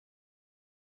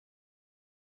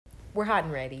We're hot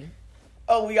and ready.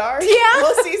 Oh, we are? Yeah.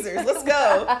 Little Caesars, let's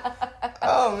go.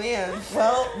 Oh, man.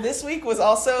 Well, this week was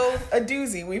also a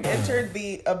doozy. We've entered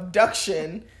the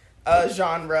abduction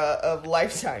genre of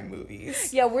Lifetime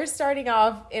movies. Yeah, we're starting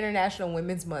off International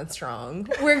Women's Month strong.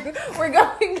 We're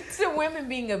going to women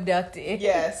being abducted.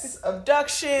 Yes.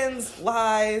 Abductions,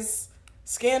 lies,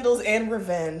 scandals, and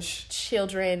revenge.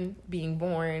 Children being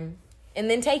born and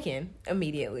then taken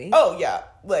immediately. Oh, yeah.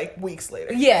 Like, weeks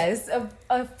later. Yes,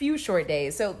 a few short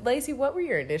days. So, Lacey, what were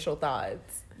your initial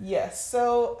thoughts? Yes.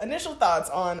 So, initial thoughts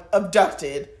on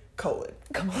Abducted,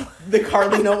 the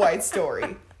Carlina White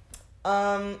Story.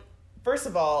 First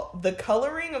of all, the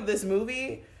coloring of this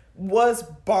movie was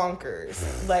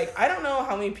bonkers. Like, I don't know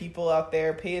how many people out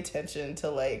there pay attention to,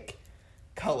 like,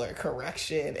 color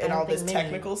correction and all this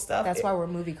technical stuff. That's why we're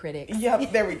movie critics.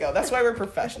 Yep, there we go. That's why we're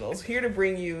professionals. Here to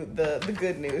bring you the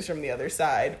good news from the other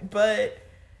side. But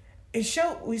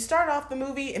we start off the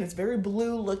movie and it's very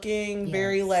blue looking, yes.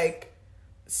 Very like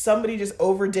somebody just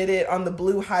overdid it on the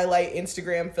blue highlight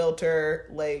Instagram filter,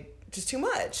 like just too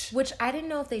much. Which I didn't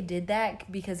know if they did that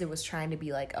because it was trying to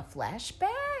be like a flashback.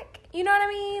 You know what I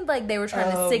mean? Like they were trying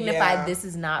to signify this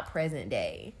is not present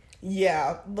day.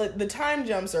 Yeah, but the time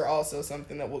jumps are also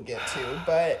something that we'll get to.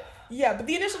 But yeah, but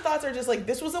the initial thoughts are just like,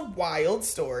 this was a wild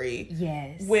story.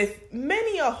 Yes. With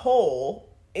many a hole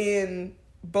in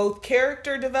both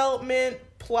character development,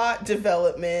 plot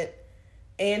development,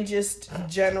 and just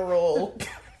general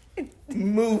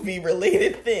movie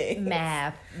related things.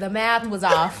 Math. The math was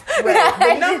off. Right.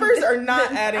 The numbers are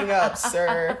not adding up,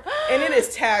 sir. And it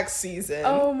is tax season.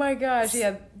 Oh my gosh.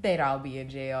 Yeah, they'd all be in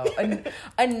jail.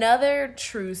 Another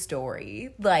true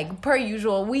story. Like per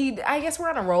usual, I guess we're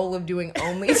on a roll of doing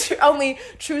only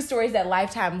true stories that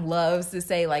Lifetime loves to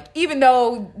say, like, even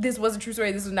though this was a true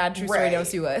story, this was not a true story, don't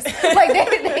sue us. Like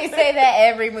they say that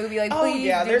every movie, like, please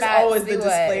do there's not always sue the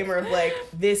disclaimer of like,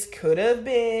 this could have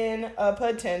been a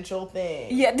potential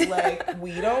thing. Yeah. Like,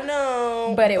 we don't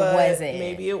know. But it wasn't.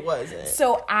 Maybe it wasn't.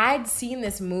 So I'd seen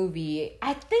this movie,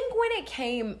 I think when it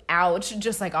came out,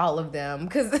 just like all of them,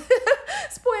 because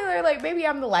spoiler, like maybe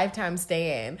I'm the Lifetime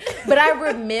stan. But I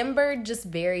remember just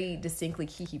very distinctly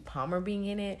Keke Palmer being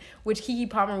in it, which Keke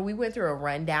Palmer, we went through a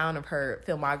rundown of her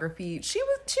filmography. She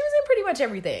was in pretty much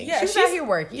everything. Yeah, she was out here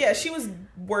working. Yeah, she was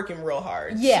working real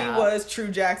hard. Yeah. She was True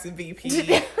Jackson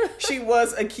VP. She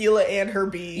was Akilah and her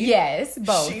B. Yes,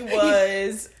 both. She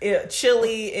was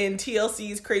Chili in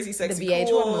TLC's Crazy Sexy the VH1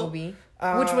 Cool movie.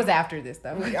 Which was after this,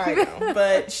 though. I know.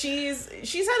 But she's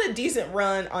had a decent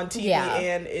run on TV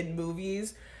and in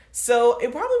movies. So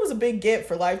it probably was a big get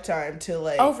for Lifetime to,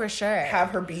 like... Oh, for sure. Have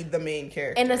her be the main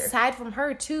character. And aside from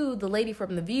her, too, the lady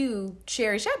from The View,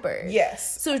 Sherry Shepherd.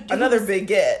 Yes. So another big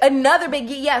get.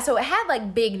 Yeah. So it had,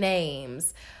 like, big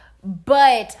names.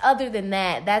 But other than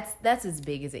that, that's as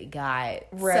big as it got.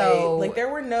 Right. So, like, there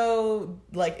were no,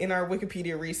 like, in our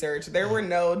Wikipedia research, there were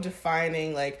no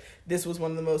defining, like, this was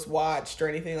one of the most watched or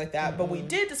anything like that. Mm-hmm. But we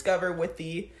did discover with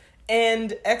the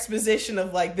end exposition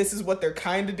of, like, this is what they're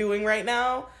kind of doing right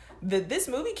now, that this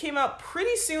movie came out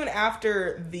pretty soon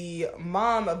after the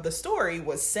mom of the story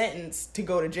was sentenced to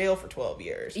go to jail for 12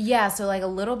 years. Yeah, so, like, a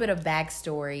little bit of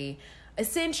backstory.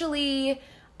 Essentially,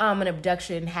 an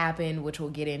abduction happened, which we'll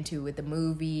get into with the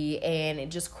movie, and it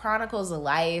just chronicles the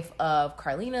life of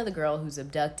Carlina, the girl who's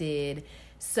abducted.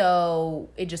 So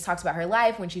it just talks about her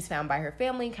life when she's found by her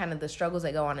family, kind of the struggles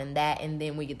that go on in that, and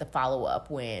then we get the follow-up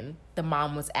when the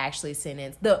mom was actually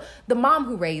sentenced. The mom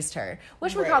who raised her. What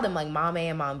should we call them? Like Mom A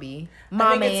and Mom B?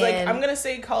 I think it's like, I'm going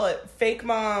to call it fake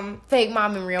mom. Fake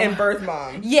mom and real mom. And birth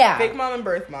mom. Yeah. Fake mom and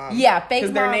birth mom. Yeah, fake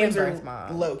mom and birth mom. Because their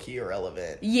names are low-key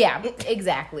irrelevant. Yeah,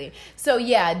 exactly. So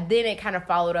yeah, then it kind of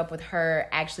followed up with her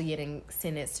actually getting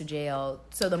sentenced to jail.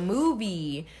 So the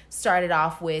movie started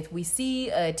off with, we see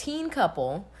a teen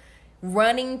couple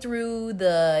running through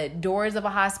the doors of a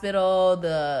hospital,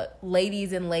 the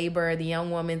lady's in labor, the young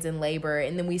woman's in labor,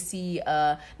 and then we see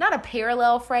not a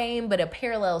parallel frame, but a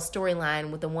parallel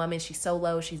storyline with the woman. She's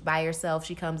solo, she's by herself,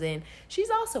 she comes in, she's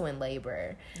also in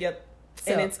labor. Yep.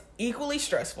 So, and it's equally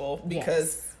stressful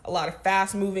because a lot of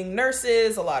fast-moving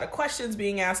nurses, a lot of questions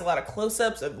being asked, a lot of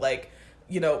close-ups of, like,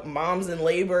 you know, moms in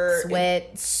labor.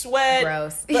 Sweat.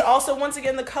 Gross. But also, once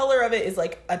again, the color of it is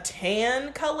like a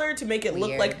tan color to make it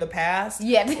look like the past.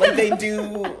 Yeah. Like they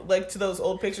do, like, to those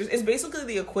old pictures. It's basically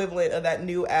the equivalent of that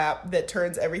new app that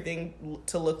turns everything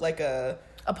to look like a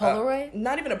Polaroid?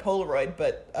 Not even a Polaroid,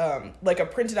 but like a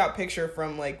printed out picture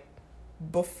from, like,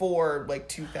 before, like,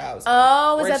 2000.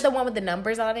 Oh, is that the one with the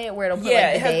numbers on it where it'll put,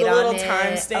 like, the date on it? Yeah, it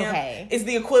has the little timestamp. Okay. It's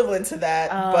the equivalent to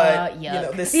that, but, yuck. you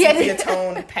know, this sepia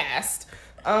tone past.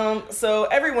 So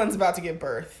everyone's about to give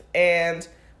birth, and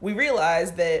we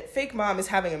realize that fake mom is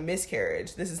having a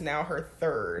miscarriage. This is now her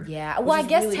third. Yeah. Well, I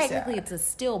guess really technically sad. it's a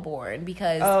stillborn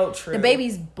because true. the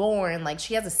baby's born, like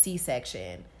she has a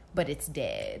C-section, but it's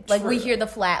dead. Like we hear the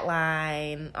flat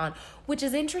line on, which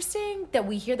is interesting that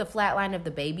we hear the flat line of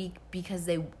the baby because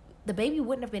the baby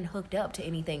wouldn't have been hooked up to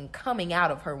anything coming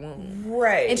out of her womb.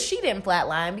 Right. And she didn't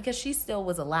flatline because she still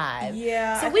was alive.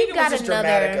 Yeah. So we've got another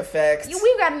dramatic effects.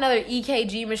 We've got another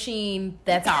EKG machine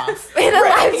that's off. In a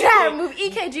Lifetime movie,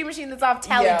 EKG machine that's off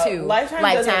tally too.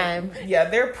 Lifetime. Yeah,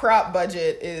 their prop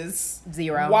budget is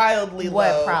zero. Wildly low.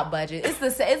 What prop budget? It's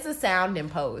the sound in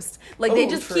post. Like they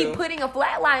just keep putting a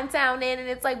flatline sound in and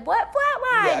it's like, what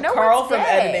flatline? Yeah, No Carl one's from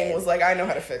dead. editing was like, I know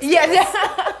how to fix this.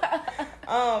 Yeah.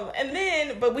 And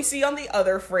then, but we see on the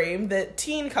other frame that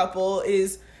teen couple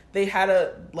they had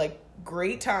a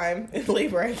great time in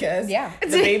labor, I guess. Yeah. The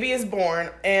baby is born,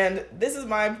 and this is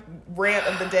my rant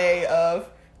of the day of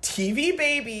TV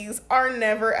babies are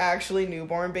never actually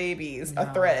newborn babies,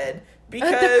 a thread,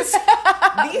 because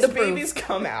these babies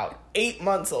come out 8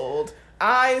 months old,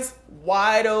 eyes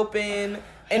wide open,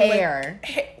 and hair.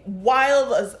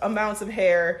 Wild amounts of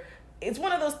hair. It's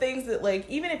one of those things that,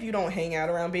 even if you don't hang out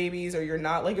around babies or you're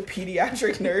not, a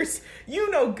pediatric nurse, you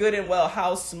know good and well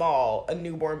how small a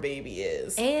newborn baby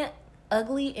is. And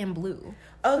ugly and blue.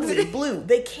 Ugly, blue.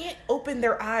 They can't open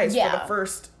their eyes for the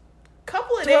first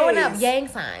couple of Throwing days. up yang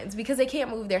signs because they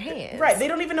can't move their hands. Right. They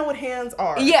don't even know what hands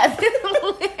are. Yeah.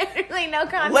 Literally no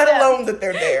concept. Let alone that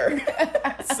they're there.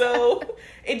 So,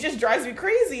 it just drives me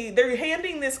crazy. They're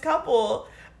handing this couple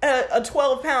a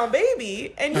 12-pound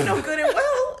baby, and you know good and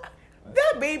well...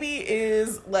 that baby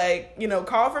is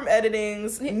Carl from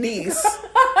editing's niece. They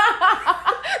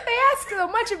ask so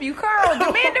much of you, Carl.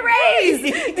 Demand a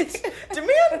raise.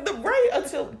 Demand the right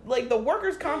until the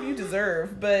workers' comp you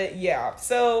deserve. But yeah,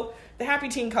 so the happy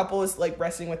teen couple is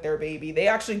resting with their baby. They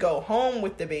actually go home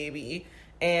with the baby,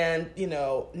 and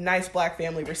nice black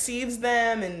family receives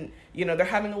them, and they're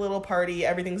having a little party.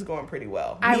 Everything's going pretty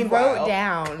well. I wrote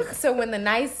down, so when the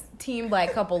nice teen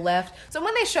black couple left, so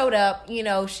when they showed up,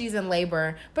 she's in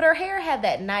labor, but her hair had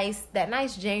that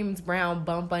nice James Brown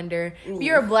bump under. Ooh. If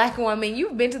you're a black woman,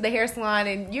 you've been to the hair salon,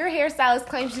 and your hairstylist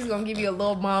claims she's going to give you a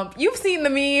little bump. You've seen the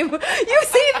meme.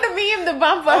 The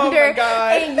bump under. Oh my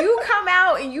God. And you come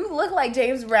out, and you look like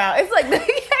James Brown. It's like the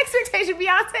expectation,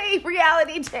 Beyonce,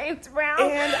 reality James Brown.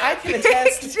 And I can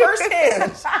attest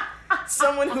firsthand.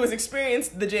 Someone who has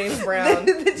experienced the James Brown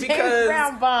the James because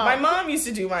Brown bump. My mom used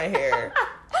to do my hair,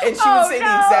 and she would say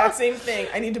the exact same thing.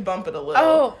 I need to bump it a little.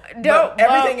 Oh, don't but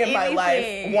everything bump in my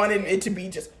life wanted it to be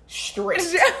just straight,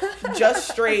 just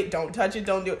straight. Don't touch it.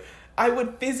 Don't do it. I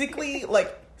would physically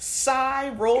sigh,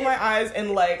 roll my eyes,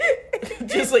 and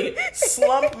just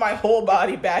slump my whole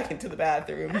body back into the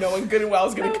bathroom, knowing good and well I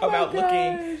was going to come out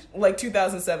looking like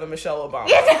 2007 Michelle Obama.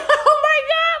 Oh my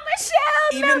God, Michelle!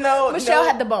 Even though Michelle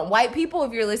had the bump. White people,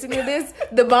 if you're listening to this,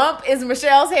 the bump is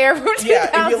Michelle's hair from 2007.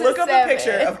 Yeah, if you look up a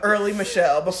picture of early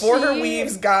Michelle before her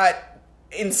weaves got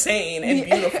insane and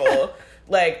beautiful.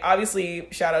 Obviously,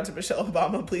 shout out to Michelle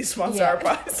Obama. Please sponsor our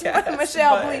podcast.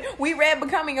 Michelle, please. We read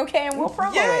Becoming Okay, and we'll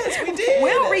promo it. Yes, we did.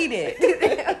 We'll read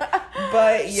it.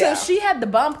 But, yeah. So she had the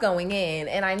bump going in,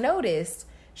 and I noticed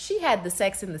she had the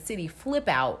Sex and the City flip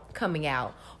out coming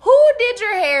out. Who did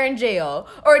your hair in jail?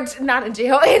 Or not in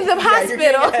jail, in the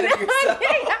hospital.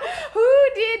 Who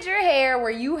did your hair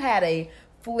where you had a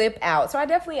flip out? So I wrote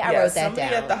that down.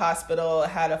 Somebody at the hospital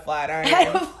had a flat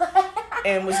iron.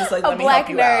 And was just like, let me help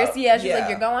you nurse. out. Yeah, she's like,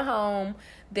 you're going home.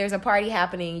 There's a party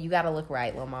happening. You got to look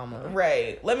right, little mama.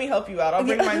 Right. Let me help you out. I'll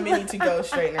bring my mini to-go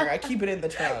straightener. I keep it in the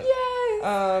trunk.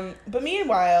 Yes. But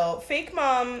meanwhile, fake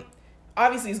mom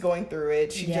obviously is going through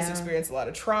it. She just experienced a lot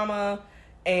of trauma.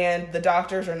 And the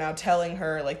doctors are now telling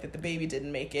her, that the baby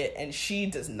didn't make it. And she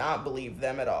does not believe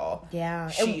them at all. Yeah.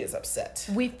 She is upset.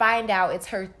 We find out it's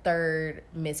her third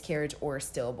miscarriage or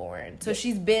stillborn. So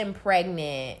she's been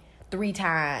pregnant 3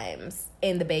 times,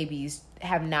 and the babies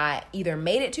have not either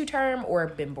made it to term or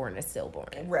been born as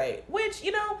stillborn. Right. Which,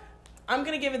 I'm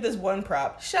going to give it this one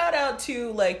prop. Shout out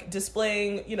to,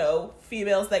 displaying,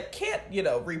 females that can't,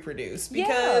 reproduce.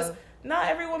 Because not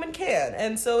every woman can.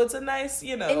 And so it's a nice,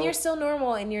 And you're still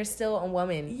normal, and you're still a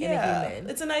woman and a human.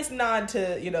 It's a nice nod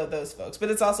to, those folks. But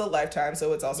it's also Lifetime,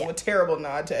 so it's also a terrible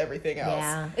nod to everything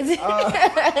else.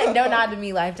 Yeah. No nod to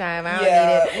me, Lifetime. I don't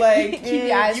need it. Keep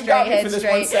your eyes you straight, got me head for this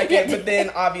straight. 1 second, but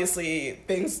then obviously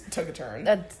things took a turn.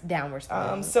 That's downward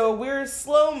spiral. So we're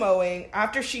slow-mowing.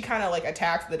 After she kind of,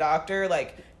 attacks the doctor,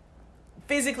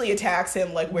 physically attacks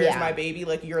him, where's my baby?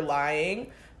 You're lying.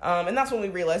 And that's when we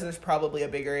realized there's probably a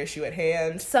bigger issue at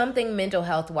hand. Something mental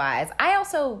health wise. I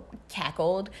also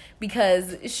cackled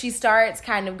because she starts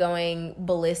kind of going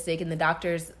ballistic and the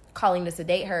doctor's calling to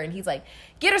sedate her and he's like,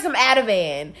 get her some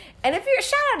Ativan. And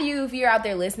shout out to you if you're out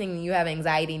there listening and you have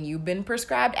anxiety and you've been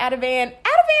prescribed Ativan.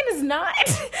 Ativan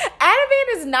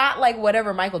is not like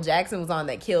whatever Michael Jackson was on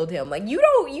that killed him. Like you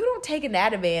don't take an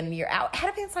Ativan and you're out.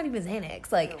 Ativan's not even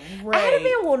Xanax. Like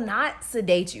Ativan will not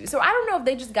sedate you. So I don't know if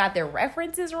they just got their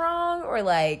references wrong or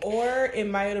it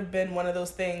might have been one of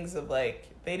those things of like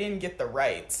they didn't get the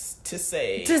rights to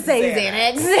say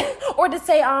Xanax. Or to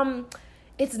say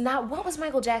it's not, what was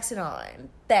Michael Jackson on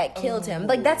that killed him?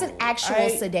 Like, that's an actual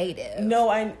sedative.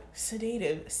 No,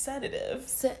 sedative.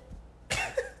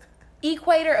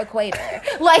 Equator.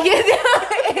 Like,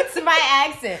 it's my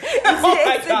accent. Oh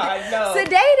my God, no.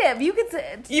 Sedative. You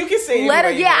could say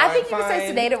letter. Yeah, I think you can say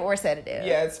sedative or sedative.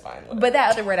 Yeah, it's fine. Whatever. But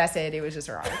that other word I said, it was just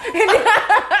wrong. Oh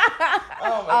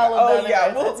my God. Oh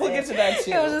yeah, we'll get to that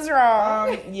too. It was just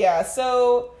wrong. Yeah,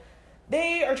 so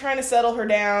they are trying to settle her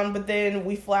down, but then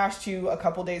we flash to a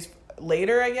couple days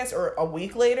later, I guess, or a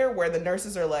week later, where the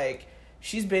nurses are like,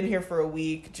 she's been here for a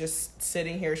week, just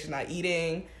sitting here, she's not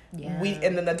eating. Yeah.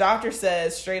 And then the doctor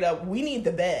says straight up, we need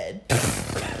the bed.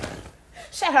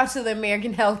 Shout out to the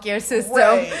American healthcare system.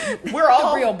 Right. We're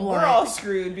Real blunt. We're all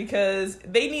screwed because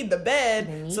they need the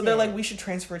bed. So they're like, we should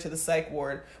transfer to the psych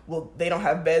ward. Well, they don't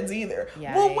have beds either.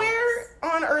 Yikes. Well, where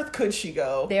on earth could she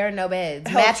go? There are no beds.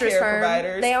 Mattress firm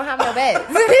providers. They don't have no beds.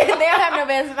 They don't have no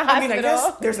beds in the hospital. I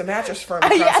guess there's a mattress firm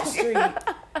across the street.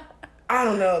 I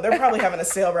don't know. They're probably having a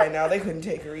sale right now. They couldn't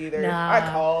take her either. Nah,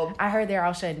 I called. I heard they're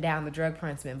all shutting down. The drug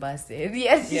front's been busted.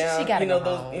 Yes, she got to go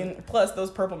home. Plus, those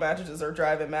purple mattresses are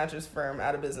driving mattress firm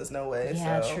out of business. No way.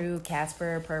 Yeah, true.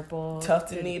 Casper, Purple,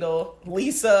 Tufted Needle,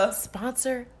 Lisa.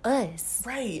 Sponsor us.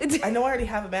 Right. I know I already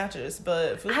have a mattress,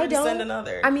 but feel free to send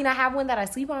another. I mean, I have one that I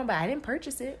sleep on, but I didn't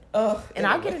purchase it. Oh, and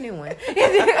I'll get a new one.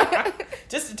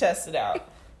 Just to test it out.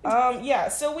 Yeah,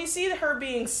 so we see her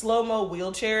being slow-mo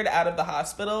wheelchaired out of the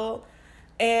hospital.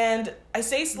 And I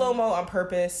say slow-mo on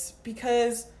purpose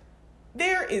because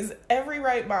there is every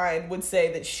right mind would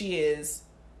say that she is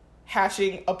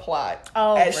hatching a plot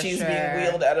as she's being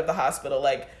wheeled out of the hospital.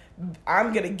 Like,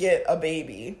 I'm going to get a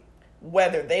baby,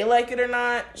 whether they like it or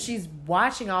not. She's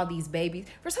watching all these babies.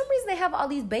 For some reason, they have all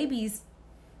these babies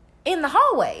in the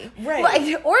hallway. Right.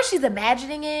 Like, or she's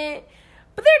imagining it.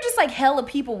 But they're just like hella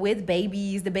people with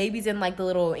babies. The babies in like the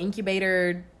little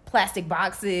incubator plastic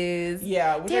boxes.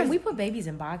 Yeah. Damn, we put babies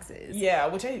in boxes. Yeah,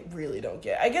 which I really don't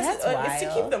get. I guess it's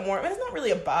to keep them warm. It's not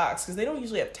really a box because they don't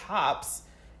usually have tops.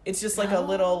 It's just like a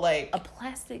little like... A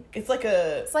plastic... It's like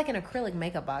an acrylic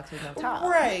makeup box with no top.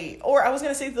 Right. Or I was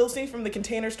going to say those things from the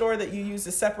Container Store that you use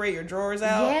to separate your drawers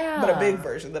out. Yeah. But a big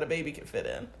version that a baby can fit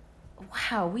in.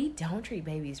 Wow, we don't treat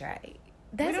babies right.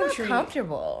 That's not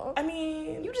comfortable. I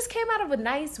mean... You just came out of a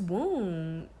nice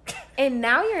womb. And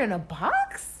now you're in a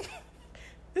box?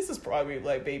 This is probably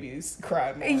like babies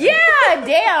cry more. Yeah,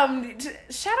 damn.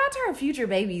 Shout out to our future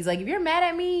babies. Like, if you're mad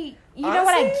at me, you know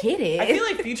what? I get it. I feel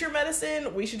like future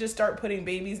medicine, we should just start putting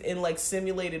babies in like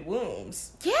simulated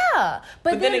wombs. Yeah.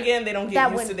 But then again, they don't get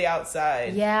used to the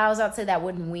outside. Yeah, I was about to say that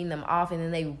wouldn't wean them off, and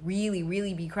then they really,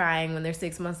 really be crying when they're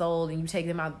 6 months old, and you take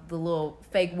them out the little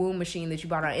fake womb machine that you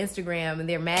bought on Instagram, and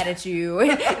they're mad at you,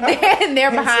 and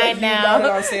they're behind now. You got it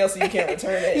on sale, so you can't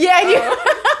return it. Yeah,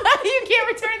 you can't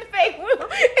return the fake womb.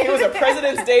 It was a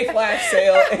President's Day flash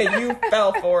sale, and you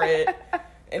fell for it.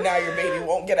 And now your baby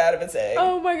won't get out of its egg.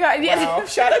 Oh my God. Yeah. Wow.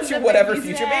 Shout out to whatever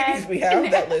future babies we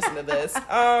have that listen to this.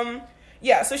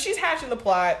 Yeah, so she's hatching the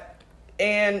plot.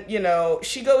 And,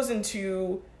 she goes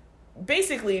into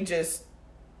basically just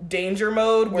danger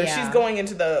mode where she's going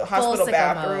into the hospital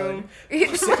bathroom.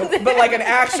 But like an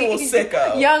actual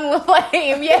sicko. Young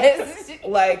LaFlame, yes.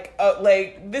 Like,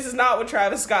 this is not what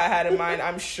Travis Scott had in mind,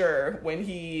 I'm sure, when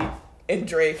he and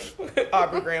Drake,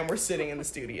 Aubrey Graham were sitting in the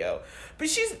studio. But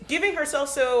she's giving herself,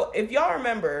 so if y'all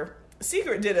remember,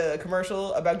 Secret did a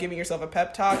commercial about giving yourself a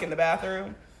pep talk in the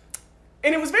bathroom.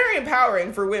 And it was very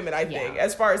empowering for women, I think,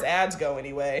 as far as ads go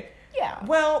anyway. Yeah.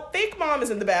 Well, fake mom is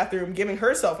in the bathroom giving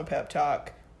herself a pep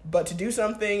talk, but to do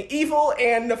something evil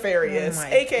and nefarious,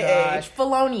 a.k.a.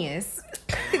 felonious.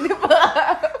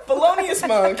 Felonious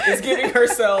Monk is giving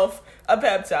herself a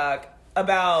pep talk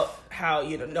about how,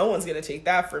 you know, no one's going to take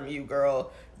that from you,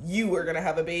 girl. You are going to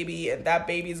have a baby, and that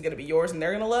baby is going to be yours, and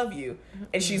they're going to love you.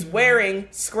 And she's wearing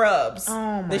scrubs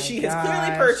that she has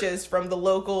clearly purchased from the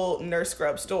local nurse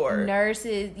scrub store.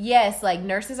 Nurses, yes, like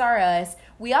Nurses Are Us.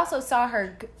 We also saw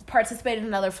her participate in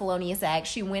another felonious act.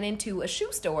 She went into a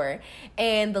shoe store,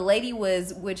 and the lady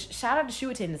was, which, shout out to shoe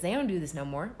attendants, they don't do this no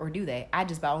more, or do they? I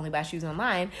just only buy shoes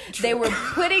online. True. They were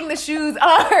putting the shoes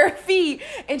on her feet,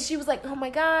 and she was like, oh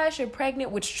my gosh, you're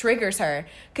pregnant, which triggers her,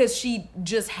 because she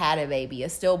just had a baby, a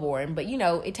stillborn, but you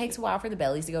know, it takes a while for the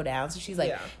bellies to go down, so she's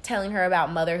like telling her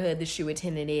about motherhood, the shoe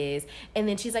attendant is, and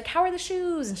then she's like, how are the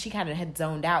shoes? And she kind of had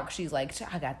zoned out, because she's like,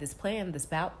 I got this plan, this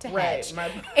bout to hatch. And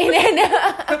then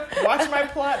watch my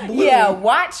plot bloom. Yeah,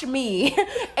 watch me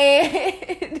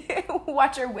and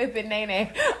watch her whip it,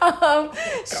 Nene.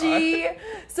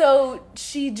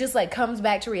 She just like comes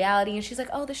back to reality, and she's like,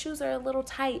 oh, the shoes are a little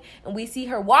tight, and we see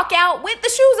her walk out with the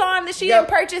shoes on that she didn't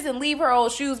purchase and leave her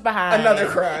old shoes behind. Another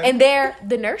crime. And they're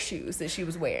the nurse shoes that she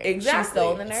was wearing. Exactly. She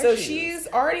stole the nurse shoes. So she's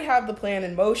already have the plan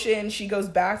in motion. She goes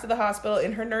back to the hospital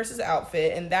in her nurse's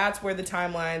outfit, and that's where the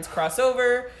timelines cross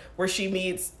over, where she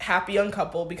meets Happy Young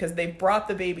Couple, because they brought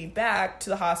the baby back to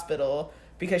the hospital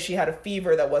because she had a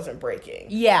fever that wasn't breaking.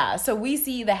 Yeah, so we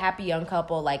see the Happy Young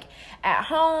Couple, like, at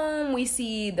home. We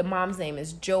see the mom's name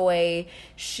is Joy.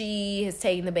 She has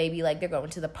taken the baby, like, they're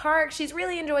going to the park. She's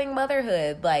really enjoying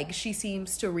motherhood. Like, she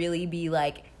seems to really be,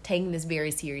 like, taking this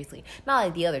very seriously. Not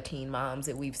like the other teen moms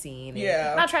that we've seen.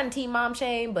 Yeah. I'm not trying to teen mom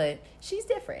shame, but she's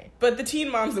different. But the teen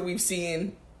moms that we've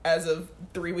seen as of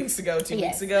 3 weeks ago, 2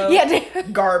 weeks ago,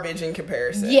 garbage in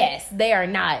comparison. Yes, they are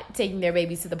not taking their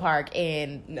babies to the park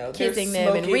and kissing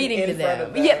them and reading to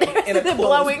them. They're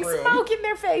blowing smoke in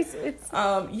their faces.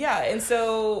 And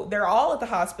so they're all at the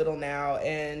hospital now,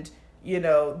 and you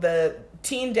know, the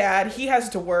teen dad, he has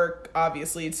to work,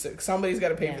 obviously. Somebody's got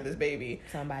to pay for this baby.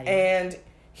 And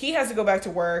he has to go back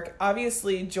to work.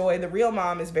 Obviously, Joy, the real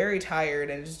mom, is very tired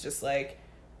and is just like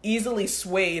easily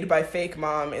swayed by fake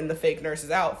mom in the fake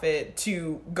nurse's outfit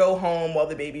to go home while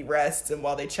the baby rests and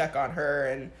while they check on her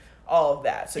and all of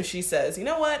that. So she says, you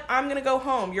know what, I'm gonna go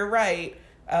home, you're right,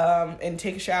 and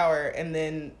take a shower. And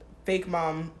then fake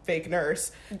mom, fake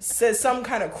nurse says some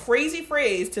kind of crazy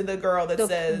phrase to the girl that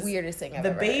says, the weirdest thing I've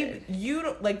ever heard. You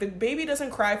don't, like, the baby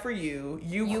doesn't cry for you,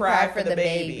 you cry for the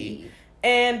baby.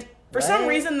 And for some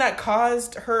reason, that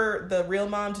caused her, the real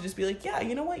mom, to just be like, yeah,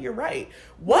 you know what? You're right.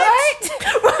 What?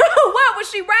 What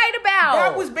was she right about?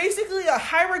 That was basically a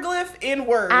hieroglyph in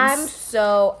words. I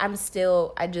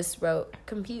just wrote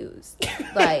confused.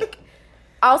 Like,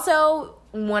 also,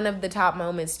 one of the top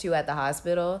moments, too, at the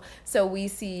hospital. So we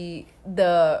see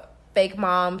the fake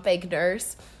mom, fake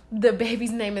nurse. The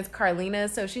baby's name is Carlina.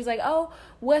 So she's like, oh,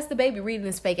 what's the baby? Reading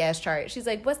this fake ass chart. She's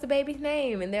like, what's the baby's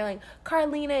name? And they're like,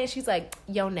 Carlina. And she's like,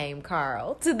 your name,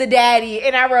 Carl, to the daddy.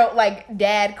 And I wrote, like,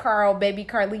 dad, Carl, baby,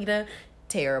 Carlina.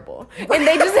 Terrible. And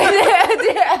they just and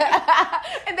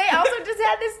they also just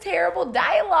had this terrible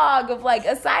dialogue of, like,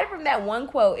 aside from that one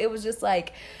quote, it was just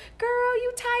like, girl,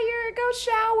 you tired, go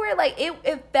shower. Like,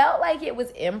 it felt like it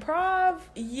was improv.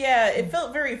 Yeah, it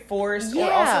felt very forced.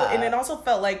 Yeah. And it also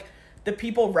felt like the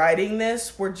people writing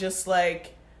this were just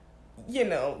like, you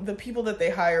know, the people that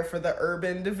they hire for the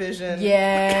urban division.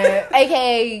 Yeah.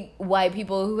 AKA white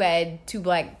people who had 2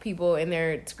 black people in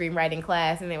their screenwriting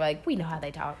class, and they were like, we know how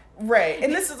they talk. Right.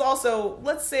 And this is also,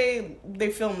 let's say they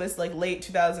filmed this like late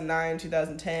 2009,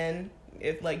 2010,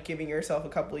 if like giving yourself a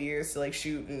couple of years to like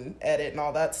shoot and edit and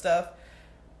all that stuff.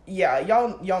 Yeah,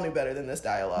 y'all knew better than this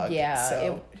dialogue. Yeah.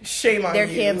 So shame on you. They're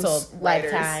canceled.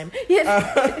 Lifetime.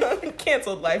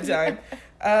 Canceled Lifetime.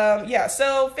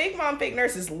 So fake mom, fake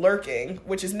nurse is lurking,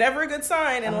 which is never a good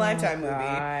sign in a Lifetime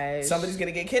movie. Somebody's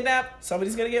gonna get kidnapped,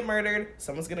 somebody's gonna get murdered,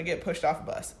 someone's gonna get pushed off a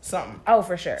bus. Something. Oh,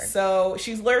 for sure. So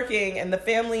she's lurking, and the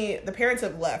parents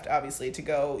have left, obviously, to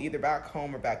go either back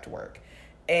home or back to work.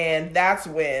 And that's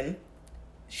when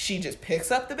she just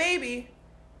picks up the baby,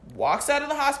 walks out of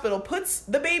the hospital, puts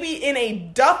the baby in a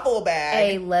duffel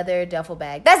bag. A leather duffel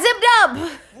bag. That's zipped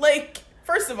up! Like,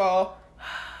 first of all,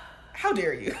 how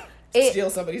dare you steal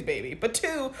somebody's baby? But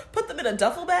 2, put them in a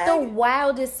duffel bag? The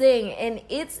wildest thing. And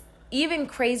it's even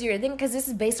crazier thing, because this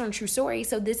is based on a true story.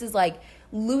 So this is, like,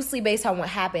 loosely based on what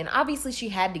happened. Obviously, she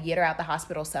had to get her out the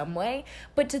hospital some way.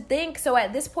 But to think, so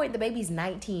at this point, the baby's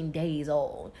 19 days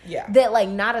old. Yeah. That, like,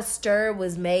 not a stir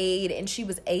was made, and she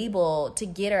was able to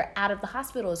get her out of the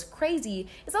hospital is crazy.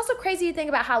 It's also crazy to think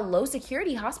about how low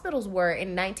security hospitals were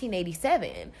in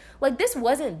 1987. Like, this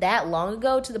wasn't that long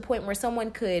ago, to the point where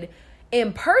someone could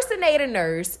impersonate a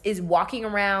nurse, is walking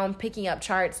around picking up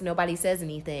charts. Nobody says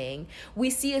anything. We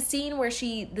see a scene where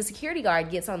the security guard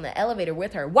gets on the elevator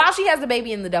with her while she has the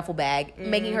baby in the duffel bag,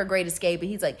 making her great escape. And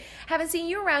he's like, haven't seen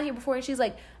you around here before. And she's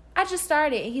like, I just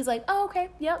started. And he's like, oh, okay.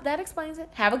 Yep, that explains it.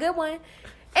 Have a good one. And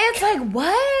it's like,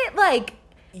 what? Like,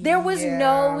 there was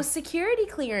no security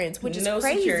clearance, which is crazy. No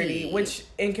security, which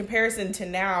in comparison to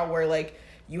now where, like,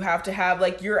 you have to have,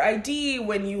 like, your ID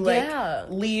when you, like,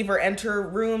 leave or enter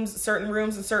certain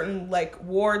rooms in certain, like,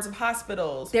 wards of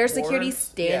hospitals. There's security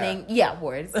standing. Yeah,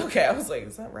 wards. Okay, I was like,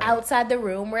 is that right? Outside the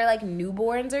room where, like,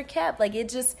 newborns are kept. Like,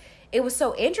 it was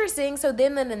so interesting. So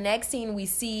then in the next scene, we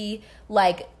see,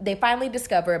 like, they finally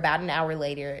discover about an hour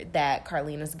later that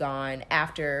Carlina's gone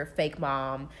after fake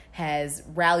mom has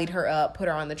rallied her up, put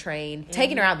her on the train,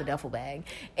 taken her out of the duffel bag.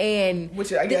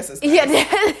 Which I guess is nice.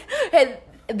 Yeah,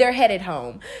 they're headed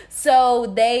home. So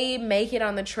they make it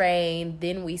on the train.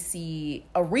 Then we see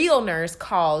a real nurse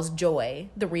calls Joy,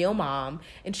 the real mom,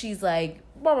 and she's like,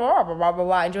 blah, blah, blah, blah, blah,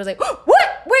 blah. And Joy's like,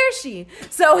 what? Where is she?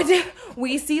 So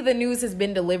we see the news has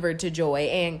been delivered to Joy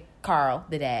and Carl,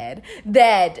 the dad,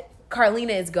 that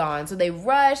Carlina is gone. So they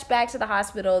rush back to the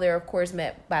hospital. They're, of course,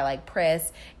 met by, like,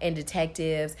 press and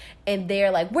detectives. And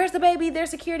they're like, where's the baby? There's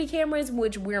security cameras,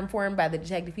 which we're informed by the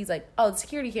detective. He's like, oh, the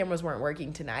security cameras weren't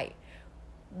working tonight.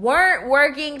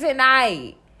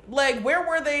 Like, where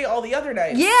were they all the other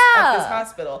nights? Yeah. At this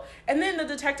hospital. And then the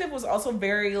detective was also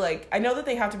very, like, I know that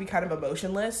they have to be kind of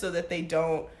emotionless so that they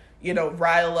don't, you know,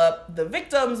 rile up the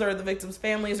victims or the victims'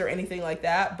 families or anything like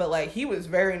that. But, like, he was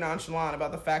very nonchalant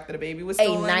about the fact that a baby was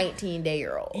stolen. A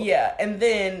 19-day-old. Yeah. And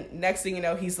then next thing you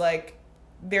know, he's like,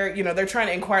 they're trying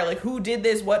to inquire, like, who did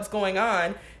this? What's going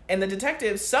on? And the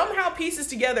detective somehow pieces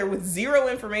together with zero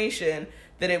information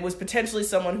that it was potentially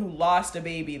someone who lost a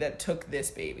baby that took this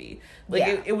baby.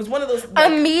 Like, it was one of those,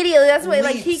 like, immediately. That's why,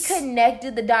 like, he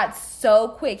connected the dots so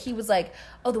quick. He was like,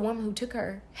 oh, the woman who took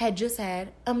her had just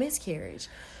had a miscarriage.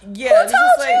 Yeah.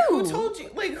 Who told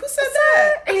you? Like, who said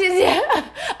that? Yeah.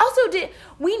 Also,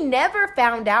 we never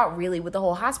found out really with the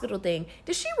whole hospital thing.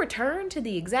 Did she return to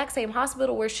the exact same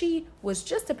hospital where she was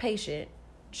just a patient,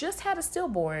 just had a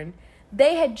stillborn?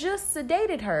 They had just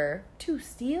sedated her to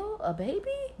steal a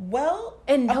baby? Well,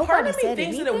 and a part of me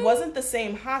thinks that it wasn't the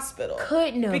same hospital.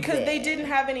 Couldn't have because been. They didn't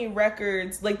have any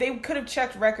records. Like, they could have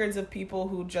checked records of people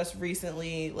who just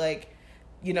recently, like,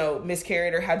 you know,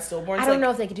 miscarried or had stillborns. I don't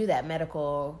know if they could do that.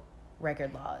 Medical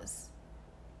record laws.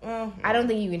 Well, I don't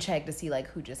think you can check to see, like,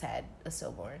 who just had a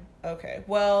stillborn. Okay.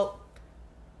 Well,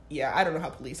 yeah, I don't know how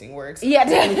policing works. Yeah.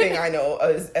 The only thing I know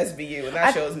is SVU, and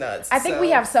that show's nuts. I think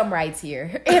we have some rights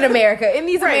here in America. In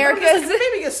these Americas. If a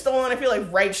baby gets stolen, I feel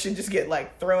like rights should just get,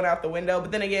 like, thrown out the window.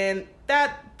 But then again,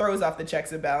 that throws off the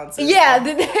checks and balances. Yeah.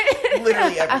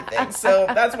 Literally everything. So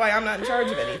that's why I'm not in charge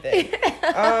of anything.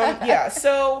 Yeah,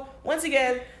 so once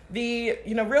again, the,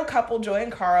 you know, real couple, Joy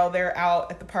and Carl, they're out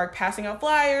at the park passing out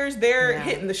flyers. They're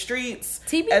hitting the streets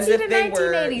as if they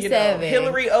were, you know,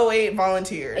 Hillary 08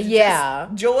 volunteers. Yeah.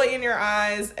 Just joy in your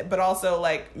eyes, but also,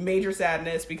 like, major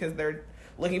sadness because they're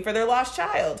looking for their lost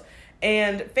child.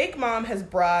 And fake mom has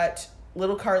brought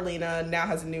little Carlina, now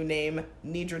has a new name,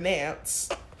 Nidra Nance,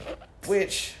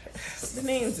 which... the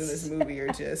names in this movie are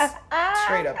just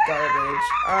straight up garbage.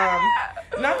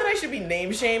 Not that I should be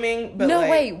name shaming, but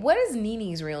wait, what is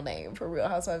Nini's real name for Real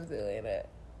Housewives of Atlanta?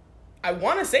 I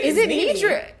want to say is it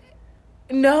Nidra?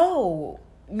 No,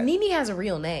 Nini has a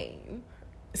real name.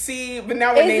 See, but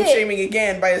now we're name shaming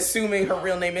again by assuming her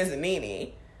real name isn't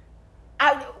Nini.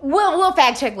 We'll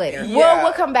fact check later. Yeah.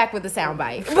 We'll come back with the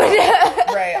soundbite.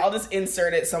 Right, I'll just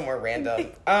insert it somewhere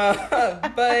random.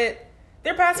 But.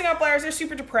 They're passing out flyers. They're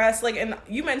super depressed. Like, and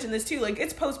you mentioned this too. Like,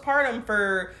 it's postpartum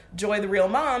for Joy, the real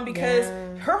mom, because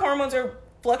her hormones are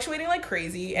fluctuating like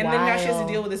crazy. And then now she has to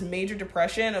deal with this major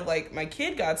depression of, like, my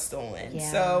kid got stolen.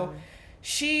 Yeah. So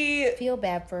she... feel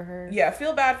bad for her. Yeah,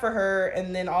 feel bad for her.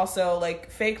 And then also,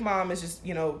 like, fake mom is just,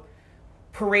 you know,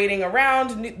 parading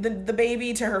around the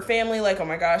baby to her family. Like, oh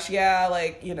my gosh, yeah.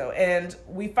 Like, you know, and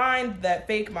we find that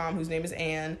fake mom, whose name is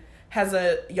Anne, has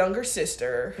a younger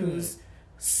sister who's...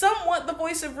 somewhat the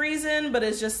voice of reason, but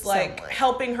it's just like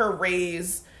helping her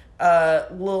raise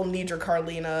little Nidra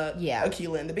Carlina,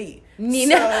 Aquila and the Bee.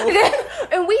 Nina.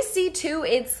 And we see too,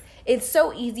 it's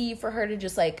so easy for her to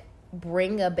just like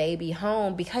bring a baby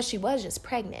home because she was just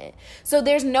pregnant. So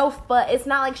there's no fun. It's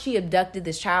not like she abducted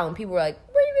this child and people were like,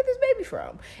 where you get this baby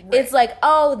from? Right. It's like,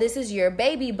 oh, this is your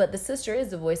baby, but the sister is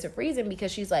the voice of reason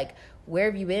because she's like, where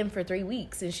have you been for 3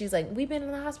 weeks? And she's like, we've been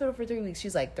in the hospital for 3 weeks.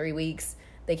 She's like, 3 weeks?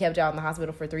 They kept y'all in the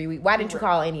hospital for 3 weeks. Why didn't you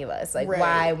call any of us? Like,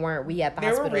 why weren't we at the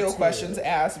hospital? There were real questions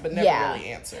asked, but never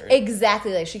really answered.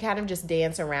 Exactly. Like, she kind of just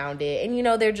danced around it.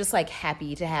 And, they're just, like,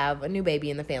 happy to have a new baby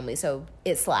in the family. So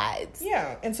it slides.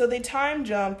 Yeah. And so they time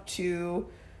jump to,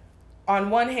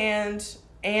 on one hand,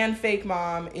 Anne, fake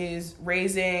mom, is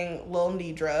raising Lil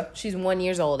Nidra. She's 1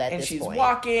 year old at this point. And she's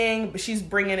walking, but she's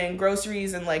bringing in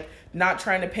groceries and, like, not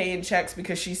trying to pay in checks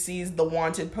because she sees the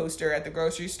wanted poster at the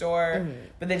grocery store. Mm-hmm.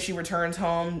 But then she returns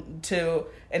home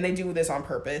and they do this on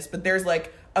purpose, but there's,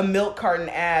 like, a milk carton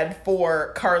ad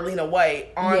for Carlina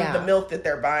White on the milk that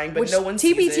they're buying, but no one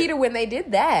sees it. TBT to when they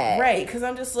did that. Right, because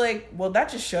I'm just like, well, that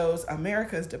just shows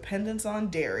America's dependence on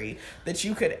dairy, that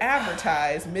you could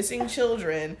advertise missing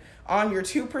children on your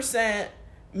 2%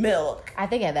 milk. I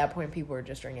think at that point people were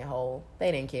just drinking whole.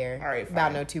 They didn't care. All right, fine.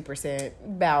 About no 2%,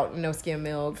 about no skim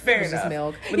milk. Fair enough. Just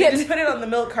milk. But they just put it on the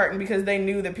milk carton because they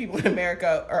knew that people in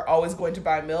America are always going to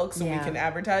buy milk, so we can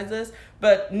advertise this.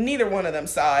 But neither one of them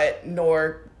saw it,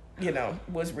 nor,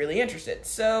 was really interested.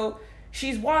 So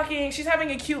she's walking. She's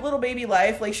having a cute little baby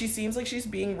life. Like, she seems like she's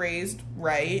being raised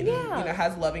right. Yeah. And,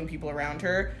 has loving people around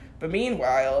her. But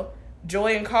meanwhile,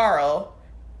 Joy and Carl,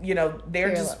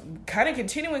 they're just kind of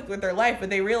continuing with their life,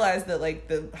 but they realize that, like,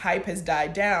 the hype has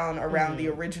died down around the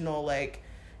original, like,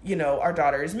 our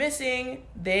daughter is missing.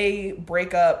 They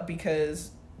break up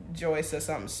because Joy says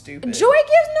something stupid. Joy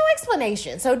gives no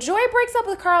explanation. So Joy breaks up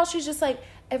with Carl. She's just like,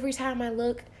 every time I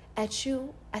look at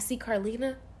you, I see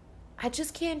Carlina. I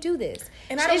just can't do this.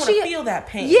 And I don't want to feel that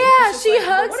pain. Yeah, she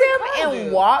hugs him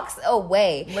and walks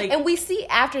away. Like, and we see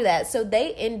after that, so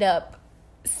they end up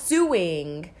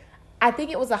suing, I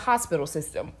think it was a hospital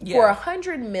system, for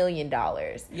 $100 million.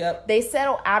 Yep. They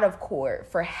settle out of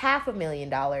court for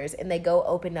 $500,000, and they go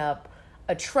open up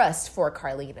a trust for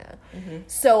Carlina. Mm-hmm.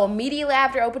 So immediately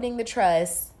after opening the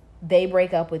trust, they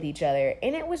break up with each other,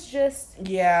 and it was just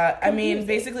confusing.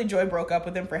 Basically Joy broke up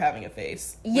with him for having a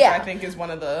face, which I think is one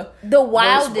of the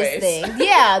wildest things.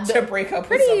 Yeah, to break up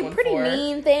with someone pretty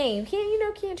mean thing.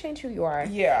 Can't change who you are.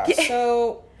 Yeah.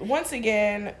 So once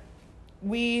again,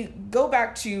 we go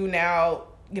back to now,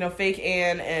 fake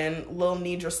Anne and Lil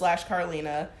Nidra /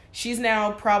 Carlina. She's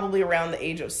now probably around the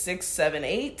age of 6, 7,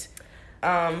 8.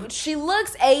 She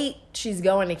looks 8. She's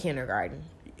going to kindergarten.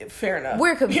 Fair enough.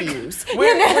 We're confused.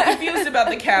 We're confused about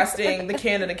the casting, the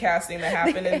Canada casting that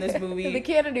happened in this movie. The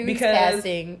Canada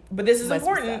casting. But this is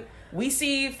important. We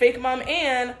see fake mom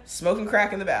Anne smoking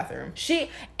crack in the bathroom.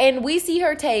 And we see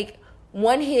her take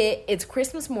one hit. It's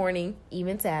Christmas morning,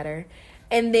 even sadder.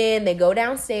 And then they go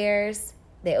downstairs.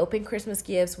 They open Christmas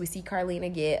gifts. We see Carlina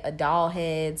get a doll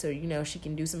head, so she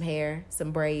can do some hair,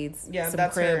 some braids, some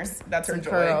crimps, that's her joy.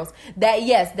 Curls.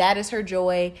 That is her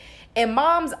joy. And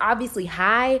mom's obviously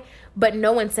high, but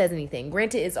no one says anything.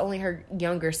 Granted, it's only her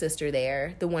younger sister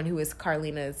there, the one who is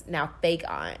Carlina's now fake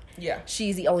aunt. Yeah,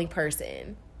 she's the only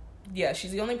person. Yeah,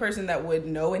 she's the only person that would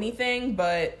know anything,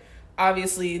 but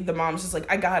obviously the mom's just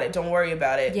like, I got it, don't worry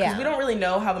about it. Because we don't really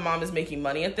know how the mom is making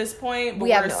money at this point, but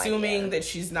we're assuming that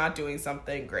she's not doing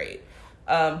something great.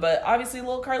 But obviously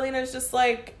little Carlina is just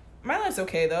like, my life's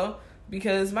okay though,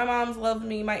 because my mom's loved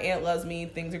me, my aunt loves me,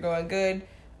 things are going good.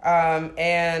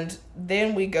 And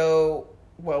then we go,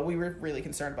 well, we were really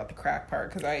concerned about the crack part,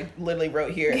 because I literally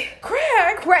wrote here,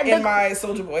 crack in my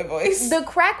Soulja Boy voice. The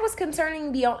crack was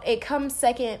concerning it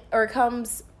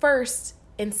comes first.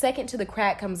 And second to the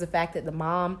crack comes the fact that the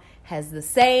mom has the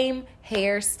same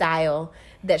hairstyle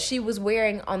that she was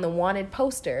wearing on the wanted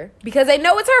poster, because they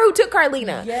know it's her who took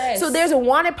Carlina. Yes. So there's a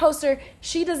wanted poster.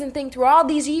 She doesn't think through all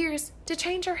these years to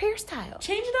change her hairstyle.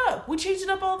 Change it up. We change it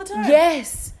up all the time.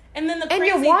 Yes. And then the crazy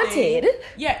you're wanted.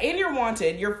 And you're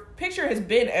wanted. Your picture has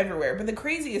been everywhere. But the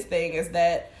craziest thing is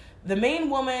that the main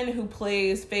woman who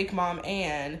plays fake mom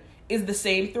Anne is the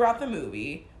same throughout the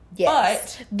movie.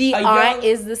 Yes. But the aunt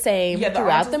is the same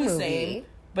throughout the movie. Same,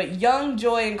 but young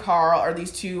Joy and Carl are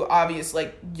these two obvious,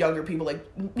 like, younger people, like,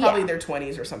 probably their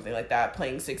 20s or something like that,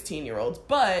 playing 16-year-olds.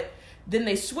 But then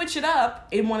they switch it up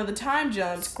in one of the time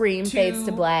jumps. Scream fades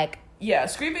to black. Yeah,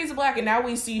 Scream fades to black, and now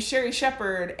we see Sherry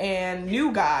Shepherd and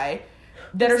new guy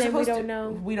that are supposed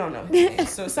to... We don't know his name,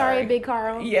 so sorry, big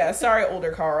Carl. Yeah, sorry,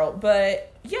 older Carl. But...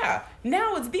 yeah,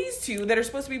 now it's these two that are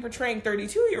supposed to be portraying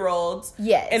 32-year-olds.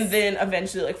 Yes. And then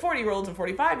eventually, like, 40-year-olds and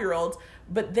 45-year-olds.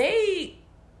 But they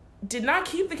did not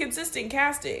keep the consistent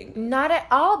casting. Not at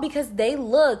all, because they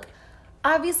look...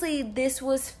 Obviously, this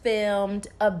was filmed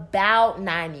about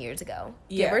 9 years ago,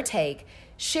 give or take.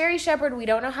 Sherry Shepherd, we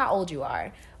don't know how old you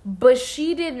are, but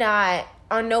she did not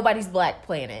on nobody's black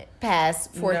planet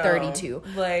passed for 32.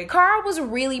 Like, Carl was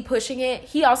really pushing it.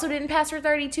 He also didn't pass for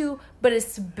 32, but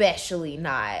especially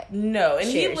not. No, and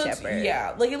Sherry he looks, Shepherd.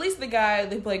 yeah, like at least the guy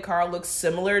that played Carl looks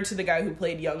similar to the guy who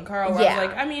played young Carl. Where I was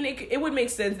like, I mean, it would make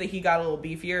sense that he got a little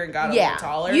beefier and got a little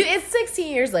taller. It's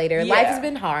 16 years later. Life has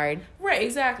been hard. Right,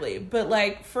 exactly. But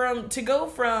like to go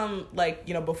from like,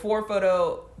 you know, before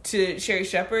photo to Sherry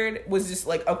Shepherd was just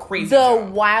like a crazy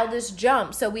jump. Wildest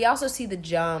jump. So we also see the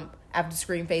jump after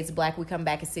Scream fades to black. We come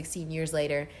back at 16 years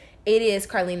later. It is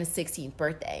Carlina's 16th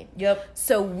birthday. Yep.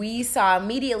 So we saw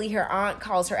immediately her aunt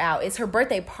calls her out. It's her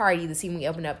birthday party, the scene we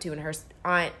open up to, and her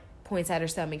aunt points at her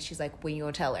stomach. She's like, when you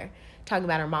gonna tell her? Talking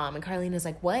about her mom. And Carlina's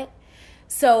like, what?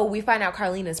 So we find out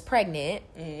Carlina's pregnant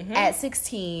at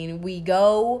 16. We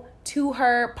go to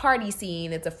her party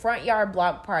scene. It's a front yard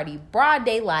block party, broad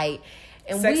daylight.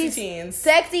 And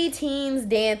sexy teens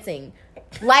dancing.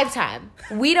 Lifetime.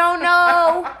 We don't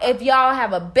know if y'all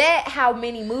have a bet how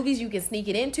many movies you can sneak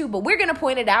it into, but we're gonna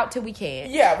point it out till we can.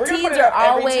 Yeah, we're gonna point it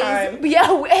out every time.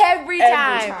 Yeah, every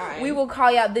time we will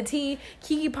call you out. The teen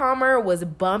Keke Palmer was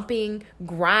bumping,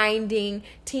 grinding.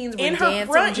 Teens were in dancing her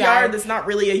front yard. That's not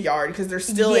really a yard because they're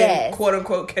still in quote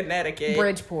unquote Connecticut,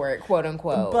 Bridgeport, quote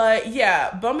unquote. But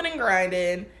yeah, bumping and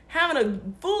grinding. Having a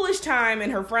foolish time in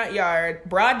her front yard,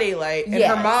 broad daylight, and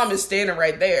her mom is standing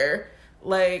right there.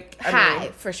 Like, I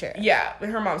mean, for sure. Yeah,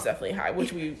 her mom's definitely high,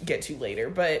 which we get to later.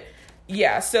 But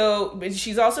yeah, so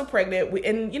she's also pregnant.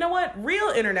 And you know what? Real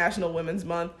International Women's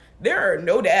Month, there are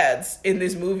no dads in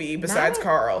this movie besides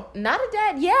Carl. Not a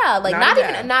dad, yeah. Like,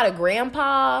 not a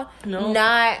grandpa.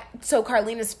 No. So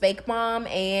Carlina's fake mom,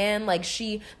 and like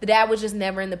the dad was just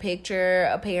never in the picture,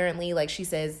 apparently. Like, she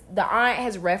says, the aunt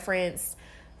has referenced,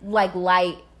 like,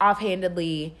 light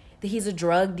offhandedly, that he's a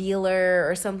drug dealer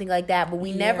or something like that, but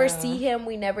we never see him,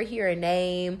 we never hear a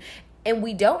name, and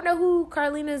we don't know who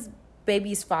Carlina's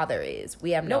baby's father is.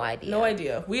 We have no idea. No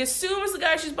idea. We assume it's the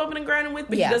guy she's bumping and grinding with,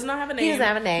 but he does not have a name. He doesn't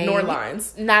have a name. Nor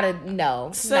lines. Not a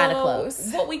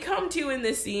close. What we come to in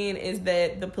this scene is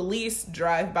that the police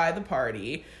drive by the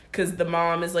party because the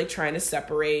mom is like trying to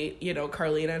separate, you know,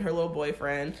 Carlina and her little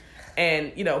boyfriend.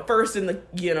 And, you know, first in the,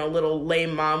 you know, little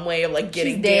lame mom way of, like,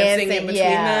 getting dancing in between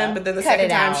them. But then the second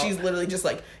time, she's literally just,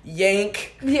 like,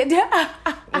 yank.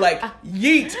 Like,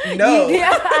 yeet. No.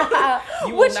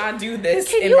 You will not do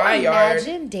this in my yard. Can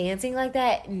you imagine dancing like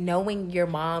that, knowing your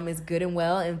mom is good and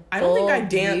well? And I don't think I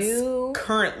dance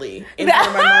currently in front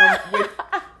of my mom with...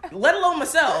 Let alone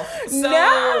myself. So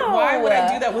why would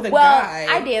I do that with a guy?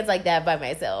 I dance like that by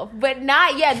myself. But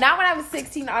not when I was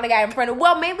 16 on a guy in front of...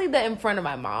 Well, mainly the in front of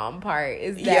my mom part. I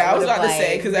was about to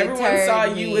say, because everyone saw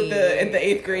you at the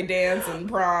 8th grade dance and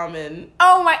prom and...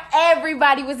 Oh my,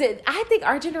 everybody was it. I think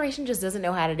our generation just doesn't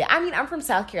know how to dance. I mean, I'm from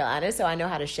South Carolina, so I know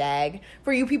how to shag.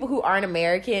 For you people who aren't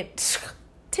American,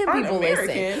 10 people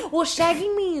listen. Well,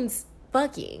 shagging means...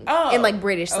 fucking in like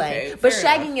British slang, but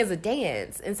shagging is a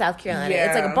dance in South Carolina.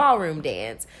 It's like a ballroom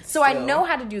dance. So I know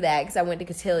how to do that because I went to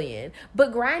cotillion.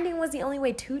 But grinding was the only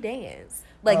way to dance.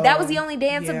 Like that was the only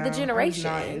dance of the generation.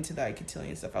 I was not into that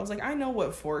cotillion stuff. I was like, I know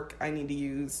what fork I need to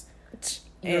use.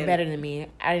 You're better than me.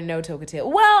 I didn't know till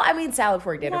cotillion. Well, I mean, salad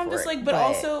fork, dinner fork. I'm just like, but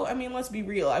also, I mean, let's be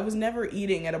real. I was never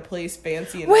eating at a place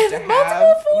fancy enough to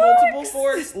have multiple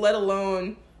forks, let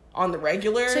alone on the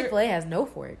regular. Chick-fil-A has no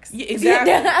forks. Yeah,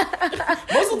 exactly.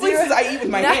 Most of the places I eat with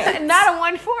my hands. Not a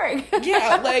one fork.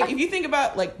 Yeah, like if you think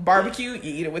about like barbecue, you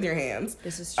eat it with your hands.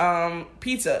 This is true.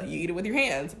 Pizza, you eat it with your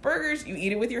hands. Burgers, you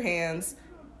eat it with your hands.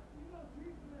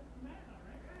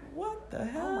 What the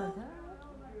hell? Oh my god.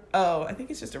 Oh, I think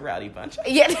it's just a rowdy bunch.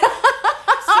 Yeah.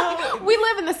 So, we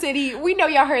live in the city. We know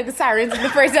y'all heard the sirens in the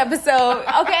first episode.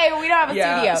 Okay, we don't have a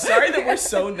studio. Sorry that we're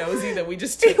so nosy that we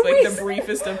just took like the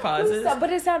briefest of pauses.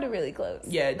 But it sounded really close.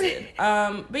 Yeah, it did.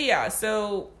 But yeah,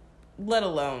 so let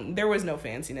alone there was no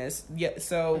fanciness. Yeah,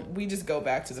 so we just go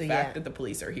back to the fact that the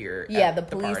police are here. At the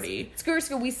party. Screw.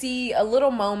 We see a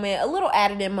little moment, a little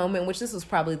added in moment, which this was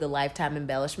probably the Lifetime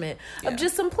embellishment of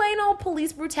just some plain old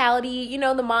police brutality. You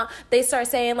know, the mom, they start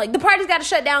saying like the party's got to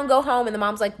shut down, go home, and the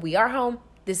mom's like, we are home.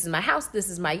 This is my house. This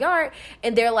is my yard.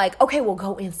 And they're like, okay, we'll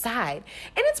go inside.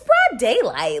 And it's broad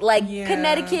daylight. Like,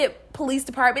 Connecticut Police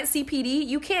Department, CPD,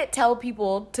 you can't tell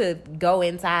people to go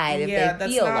inside if they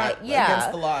feel like. Yeah, that's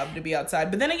against the law to be outside.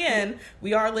 But then again,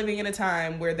 we are living in a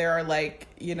time where there are, like,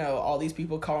 you know, all these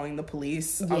people calling the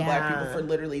police on black people for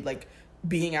literally, like,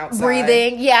 being outside.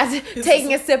 Breathing,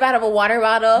 taking a sip out of a water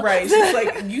bottle. Right. It's just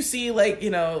like, you see, like, you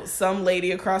know, some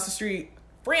lady across the street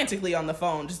frantically on the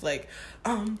phone, just like,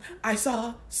 I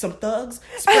saw some thugs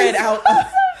spread out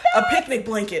a picnic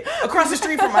blanket across the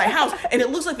street from my house, and it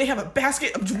looks like they have a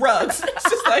basket of drugs. It's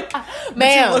just like,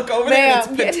 you look over there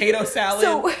and it's potato salad.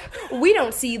 So we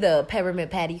don't see the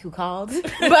peppermint patty who called,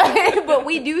 but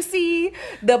we do see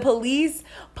the police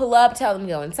pull up, tell them to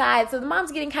go inside. So the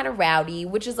mom's getting kind of rowdy,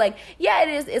 which is like, yeah, it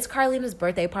is. It's Carlina's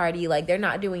birthday party. Like, they're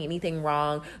not doing anything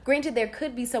wrong. Granted, there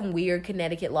could be some weird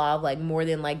Connecticut law of like more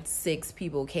than like 6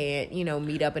 people can't,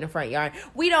 meet up in a front yard.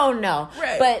 We don't know.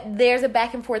 Right. But there's a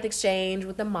back and forth exchange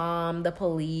with the mom, the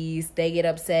police. They get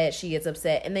upset. She gets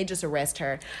upset, and they just arrest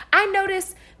her. I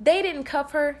noticed they didn't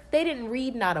cuff her. They didn't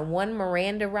read not a one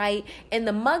Miranda right. And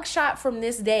the mugshot from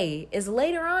this day is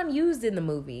later on used in the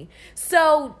movie.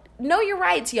 So know your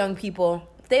rights, young people.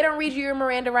 If they don't read you your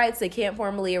Miranda rights, they can't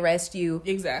formally arrest you.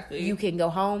 Exactly. You can go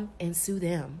home and sue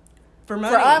them for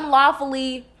money. For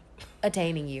unlawfully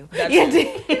attaining you.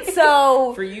 That's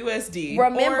so for USD.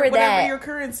 Remember or whatever that your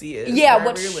currency is. Yeah,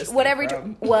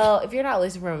 whatever. Well, if you're not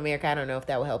listening from America, I don't know if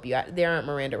that will help you. There aren't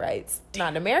Miranda rights.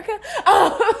 Not in America.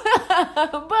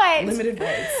 But limited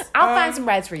rights. I'll find some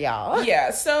rights for y'all. Yeah,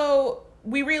 so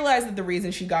we realized that the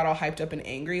reason she got all hyped up and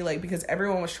angry, like, because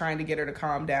everyone was trying to get her to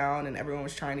calm down and everyone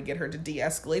was trying to get her to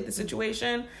de-escalate the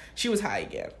situation, she was high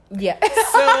again. Yeah.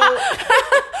 So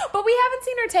but we haven't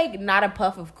seen her take not a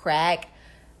puff of crack.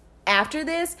 After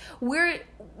this, we're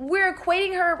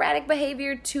equating her erratic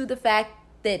behavior to the fact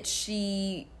that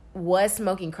she was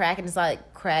smoking crack, and it's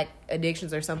like crack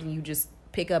addictions are something you just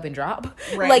pick up and drop.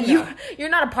 Right, like no. you're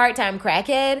not a part-time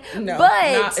crackhead. No,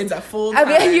 but it's a full-time.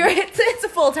 It's a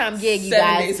full-time gig, you 7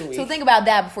 guys. days a week. So think about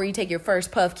that before you take your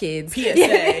first puff, kids.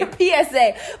 PSA.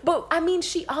 PSA. But I mean,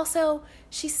 she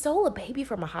stole a baby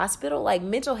from a hospital. Like,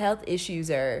 mental health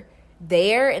issues are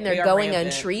there and they're going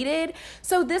rampant. Untreated.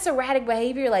 So this erratic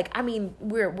behavior, like, I mean,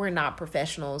 we're not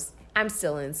professionals. I'm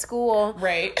still in school.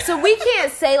 Right. So we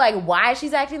can't say, like, why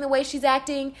she's acting the way she's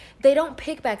acting. They don't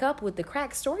pick back up with the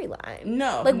crack storyline.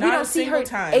 No, like, not we don't a see single her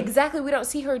time. Exactly. We don't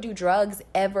see her do drugs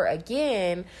ever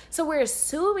again. So we're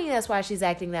assuming that's why she's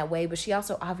acting that way, but she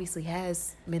also obviously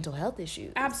has mental health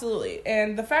issues. Absolutely.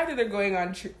 And the fact that they're going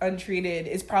on untreated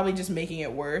is probably just making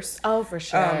it worse. Oh, for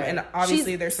sure. And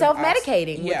obviously she's there's some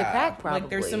self-medicating with the crack, probably. Like,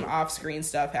 there's some off-screen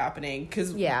stuff happening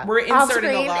because Yeah. we're inserting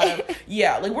Off-screen. a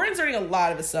lot of we're inserting a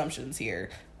lot of assumptions here.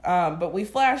 But we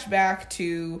flash back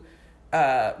to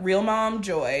real mom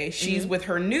Joy. She's with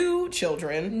her new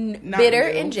children, not bitter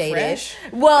new, and jaded. fresh.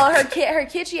 Well, her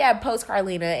kid she had post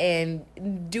Carlina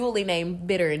and duly named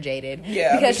Bitter and Jaded.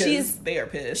 Yeah, because they are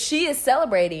pissed. She is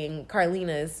celebrating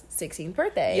Carlina's 16th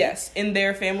birthday. Yes, in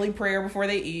their family prayer before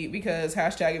they eat because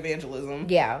 #evangelism.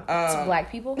 Yeah, it's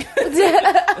black people.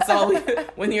 That's all.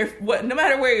 No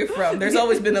matter where you're from, there's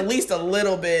always been at least a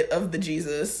little bit of the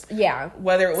Jesus. Yeah,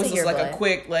 whether it was just like blood. a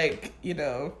quick, like,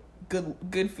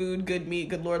 good food, good meat,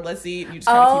 good Lord, let's eat. You just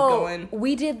kind of keep going.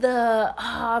 We did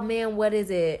what is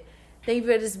it? They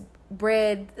were just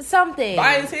bread something.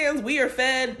 By his hands we are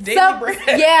fed daily bread.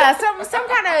 Yeah, some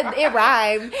kind of, it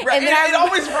rhymed. Right, and then it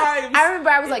always rhymes. I remember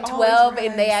I was like 12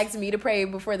 and they asked me to pray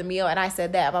before the meal and I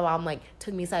said that. My mom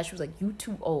took me aside. She was like, "You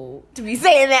too old to be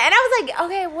saying that." And I was like,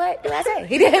 "Okay, what do I say?"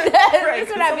 He did that. Right,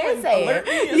 That's what I've been saying. Alert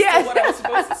me as to what I was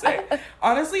supposed to say.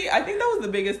 Honestly, I think that was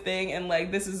the biggest thing, and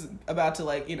like this is about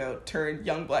to turn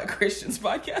Young Black Christians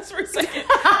podcast for a second.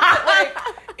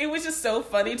 But, it was just so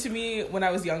funny to me when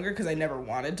I was younger because I never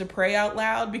wanted to pray out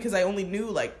loud because I only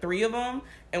knew 3 of them,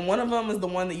 and one of them was the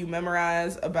one that you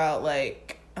memorize about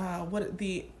I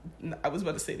was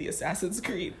about to say the Assassin's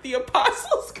Creed, the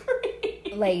Apostles'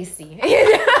 Creed. Lacey.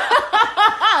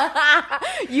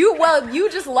 You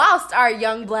just lost our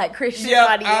Young Black Christian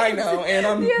audience. I know, and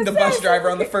I'm the bus driver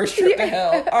on the first trip to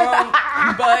hell.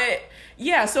 But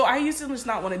yeah, so I used to just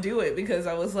not want to do it because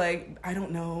I was like, I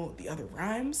don't know the other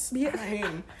rhymes. Yeah. I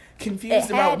am confused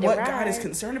about what God is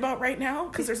concerned about right now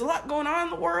because there's a lot going on in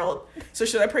the world. So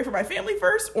should I pray for my family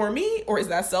first or me, or is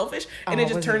that selfish? And it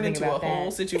just turned into a whole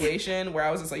situation where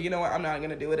I was just like, you know what, I'm not going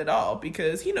to do it at all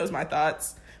because he knows my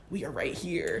thoughts. We are right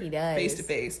here, he does, face to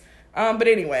face. But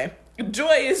anyway,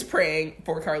 Joy is praying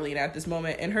for Carlina at this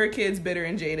moment, and her kids, Bitter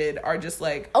and Jaded, are just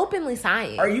openly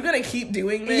sighing. Are you gonna keep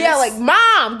doing this? Yeah,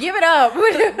 Mom, give it up.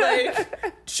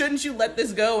 Shouldn't you let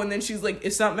this go? And then she's like,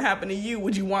 if something happened to you,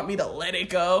 would you want me to let it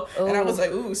go? Ooh. And I was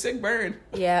like, ooh, sick burn.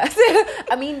 Yeah.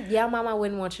 I mean, yeah, Mom, I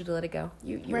wouldn't want you to let it go.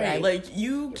 You're right.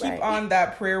 You keep on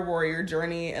that prayer warrior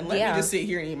journey and let me just sit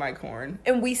here and eat my corn.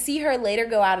 And we see her later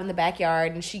go out in the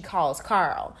backyard and she calls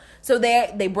Carl. So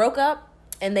they broke up.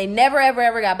 And they never, ever,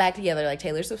 ever got back together, like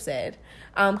Taylor Swift said.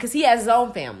 Because he has his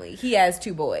own family. He has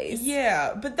 2 boys.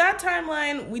 Yeah, but that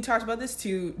timeline, we talked about this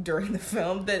too during the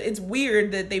film, that it's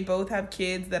weird that they both have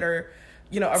kids that are,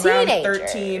 around Teenagers.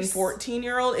 13,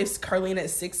 14-year-old. If Carlina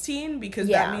is 16, because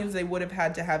that means they would have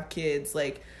had to have kids,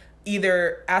 like,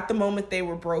 either at the moment they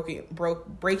were breaking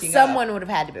Someone up. would have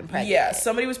had to have been pregnant. Yeah,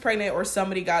 somebody was pregnant or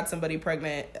somebody got somebody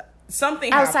pregnant.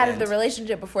 Something outside happened. of the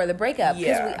relationship before the breakup.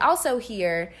 Because we also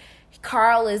hear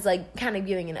Carl is like kind of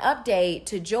giving an update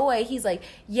to Joy. He's like,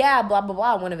 yeah, blah, blah,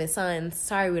 blah. One of his sons,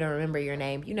 sorry we don't remember your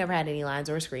name. You never had any lines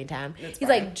or screen time. He's fine.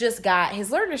 Like, just got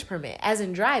his learner's permit, as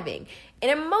in driving. And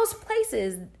in most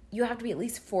places, you have to be at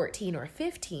least 14 or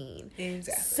 15.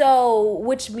 Exactly. So,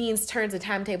 which means turns the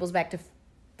timetables back to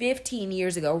 15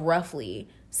 years ago, roughly.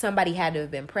 Somebody had to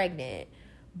have been pregnant.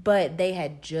 But they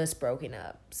had just broken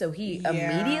up. So he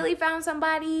immediately found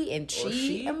somebody, and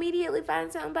she immediately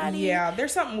found somebody. Yeah,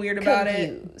 there's something weird about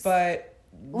it. But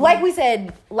like we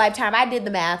said, Lifetime, I did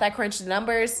the math. I crunched the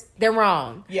numbers. They're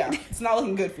wrong. Yeah, it's not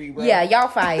looking good for you, bro. Yeah, y'all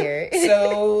fired.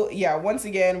 So, yeah, once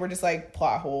again, we're just like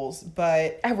plot holes.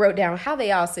 But I wrote down, how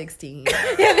they all 16?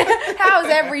 How is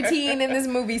every teen in this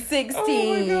movie 16?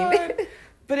 Oh my God.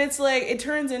 But it's like, it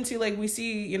turns into like, we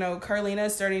see, Carlina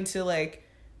starting to like,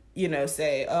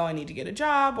 say, oh, I need to get a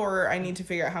job, or I need to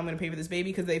figure out how I'm going to pay for this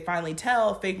baby, because they finally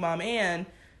tell fake mom Ann,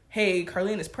 hey,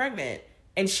 Carlina's pregnant.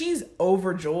 And she's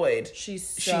overjoyed. She's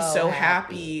so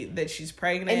happy that she's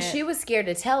pregnant. And she was scared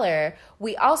to tell her.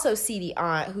 We also see the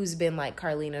aunt who's been like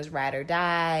Carlina's ride or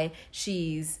die.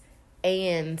 She's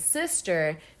Ann's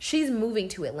sister. She's moving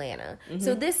to Atlanta. Mm-hmm.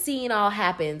 So this scene all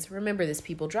happens. Remember this,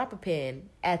 people. Drop a pin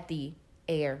at the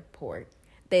airport.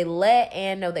 They let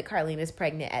Ann know that Carlina's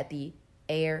pregnant at the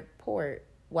airport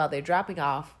while they're dropping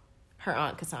off her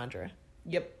aunt Cassandra.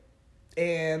 Yep.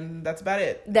 And that's about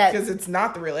it. Because it's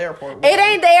not the real airport. It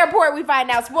ain't the airport, we find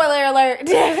out. Spoiler alert. And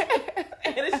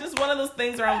it's just one of those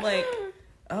things where I'm like,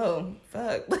 oh,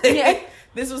 fuck.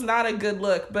 This was not a good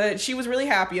look. But she was really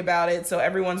happy about it, so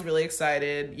everyone's really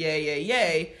excited. Yay, yay,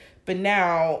 yay. But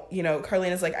now,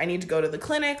 Carlina's like, I need to go to the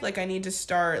clinic. Like, I need to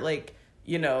start, like,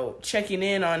 checking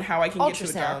in on how I can get to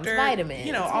a doctor.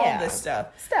 Vitamins. All of this stuff.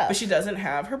 But she doesn't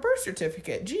have her birth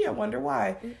certificate. Gee, I wonder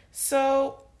why.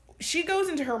 So she goes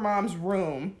into her mom's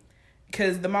room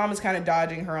because the mom is kind of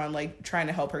dodging her on, like, trying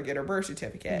to help her get her birth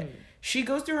certificate. She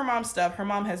goes through her mom's stuff. Her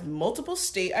mom has multiple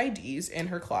state IDs in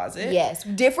her closet. Yes.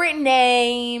 Different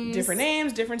names,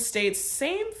 different states.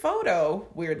 Same photo,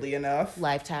 weirdly enough.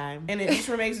 Lifetime. And it just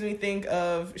makes me think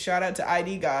of, shout out to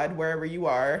ID God, wherever you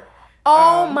are.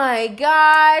 Oh my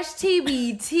gosh,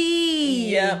 TBT.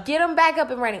 Yep. Get them back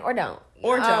up and running, or don't.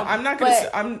 I'm not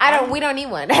gonna. We don't need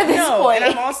one at this point.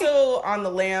 And I'm also on the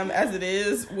lam as it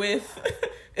is with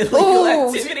illegal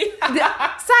activity.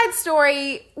 Side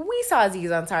story: we saw Aziz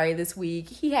Ansari this week.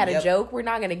 He had a joke. We're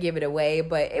not gonna give it away,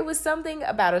 but it was something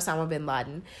about Osama bin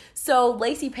Laden. So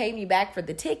Lacey paid me back for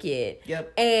the ticket.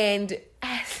 Yep. And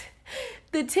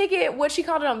the ticket, what she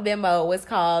called it on Venmo, was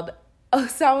called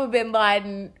Osama bin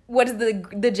Laden. What is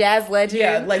the jazz legend?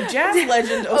 Yeah, like jazz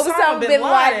legend Osama bin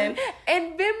Laden.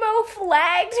 And Venmo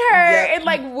flagged her and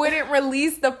like wouldn't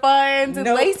release the funds. And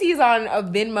Lacey's on a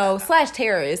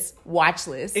Venmo/terrorist watch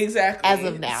list. Exactly. As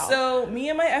of now. So me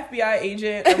and my FBI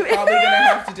agent are probably gonna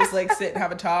have to just like sit and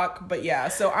have a talk. But yeah,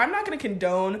 so I'm not gonna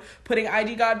condone putting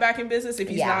ID God back in business if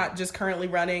he's not just currently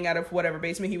running out of whatever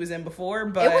basement he was in before.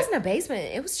 But it wasn't a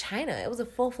basement. It was China. It was a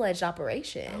full-fledged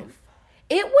operation.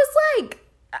 It was like,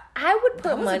 I would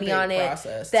put money on it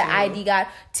that ID God.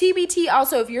 TBT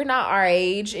also, if you're not our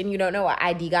age and you don't know what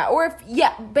ID God, or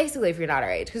basically if you're not our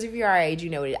age, because if you're our age, you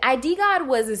know what it is. ID God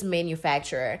was this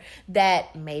manufacturer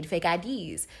that made fake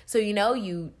IDs. So,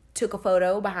 you took a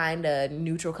photo behind a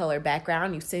neutral color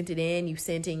background, you sent it in, you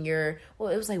sent in it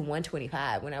was like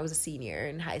 $125 when I was a senior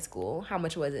in high school. How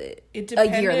much was it? It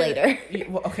depended. A year later.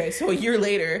 Okay, so a year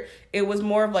later, it was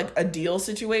more of like a deal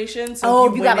situation.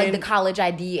 So you got like the college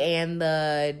ID and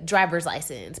the driver's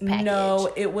license package.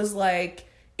 No, it was like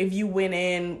if you went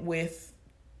in with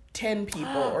 10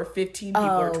 people or 15 people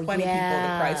or 20 people,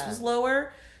 the price was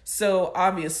lower. So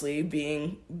obviously,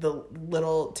 being the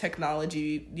little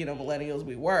technology, millennials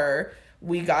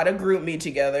we got a group me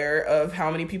together of how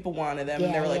many people wanted them.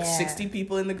 And there were like 60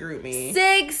 people in the group me.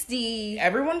 60!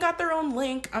 Everyone got their own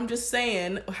link. I'm just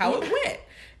saying how it went.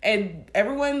 And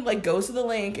everyone like goes to the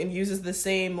link and uses the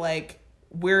same, like,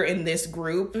 we're in this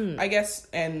group, I guess.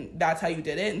 And that's how you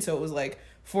did it. And so it was like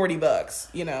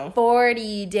 $40,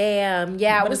 40, damn.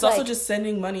 Yeah. But it's also just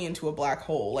sending money into a black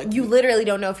hole. Like, you literally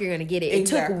don't know if you're going to get it.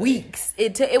 Exactly. It took weeks.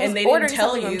 It was ordered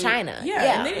something from China.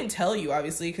 Yeah, and they didn't tell you,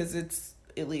 obviously, because it's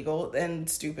illegal and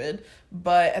stupid.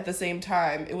 But at the same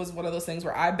time, it was one of those things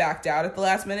where I backed out at the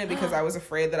last minute because I was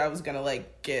afraid that I was gonna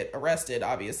like get arrested,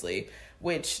 obviously,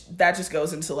 which that just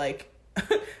goes into like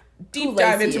deep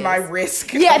dive into my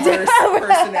risk averse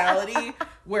personality,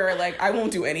 where like I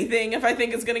won't do anything if I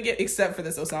think it's gonna get, except for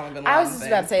this Osama bin Laden I was just thing,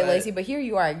 about to say, Lacey, but here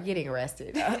you are getting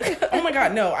arrested. Oh my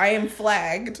god, no, I am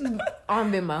flagged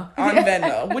on Venmo. On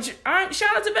Venmo, which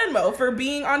shout out to Venmo for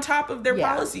being on top of their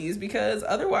policies, because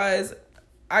otherwise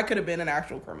I could have been an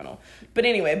actual criminal. But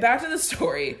anyway, back to the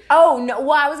story. Oh no,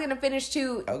 well, I was gonna finish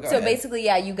too. Go so ahead. Basically,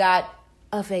 yeah, you got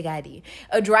a fake ID,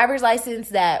 a driver's license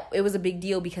that it was a big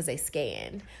deal because they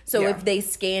scanned. So if they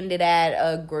scanned it at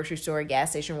a grocery store,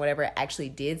 gas station, whatever, it actually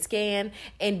did scan.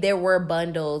 And there were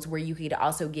bundles where you could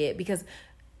also get, because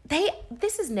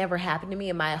this has never happened to me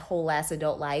in my whole last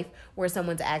adult life, where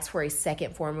someone's asked for a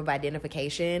second form of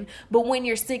identification. But when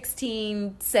you're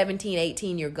 16, 17,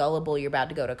 18, you're gullible, you're about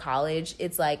to go to college,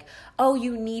 it's like, oh,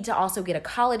 you need to also get a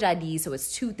college ID. So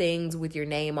it's 2 things with your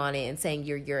name on it and saying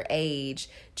you're your age,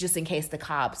 just in case the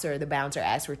cops or the bouncer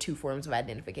asks for 2 forms of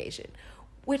identification.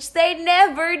 Which they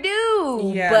never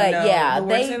do. Yeah, but no,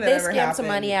 they scam some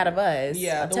money out of us.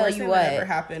 Yeah, the worst thing that ever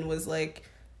happened was like,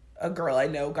 a girl I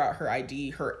know got her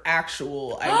ID, her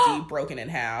actual ID, broken in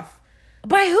half.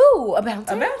 By who? A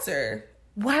bouncer? A bouncer.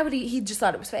 Why would he just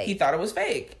thought it was fake? He thought it was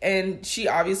fake. And she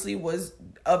obviously was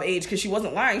of age, because she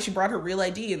wasn't lying. She brought her real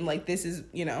ID and like, this is,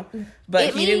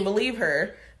 but he didn't believe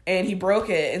her and he broke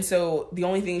it. And so the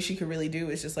only thing she could really do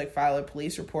is just like file a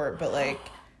police report. But like,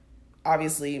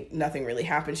 obviously nothing really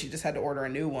happened. She just had to order a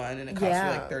new one and it cost her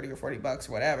like $30 or $40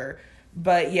 or whatever.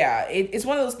 But yeah, it's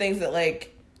one of those things that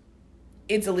like,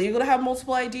 it's illegal to have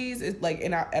multiple IDs. It's like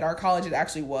at our college, it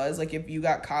actually was. Like if you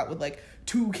got caught with like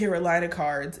 2 Carolina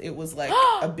cards, it was like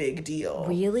a big deal.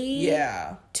 Really?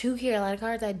 Yeah. 2 Carolina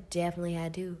cards, I definitely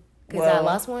had to. Because I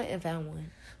lost one and found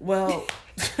one. Well,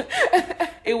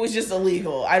 it was just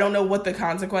illegal. I don't know what the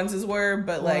consequences were,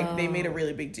 but like they made a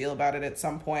really big deal about it at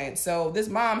some point. So this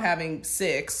mom having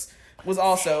 6 was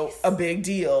also a big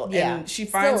deal. Yeah. And she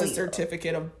finds a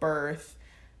certificate of birth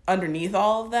underneath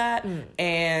all of that.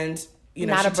 And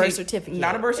not a birth certificate.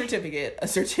 Not a birth certificate, a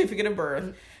certificate of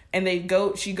birth. And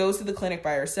she goes to the clinic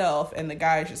by herself, and the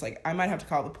guy's just like, I might have to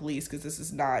call the police because this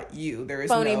is not you. There is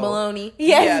phony baloney.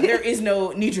 Yeah, there is no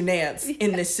Nidra Nance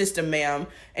in this system, ma'am.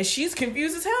 And she's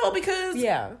confused as hell because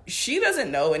she doesn't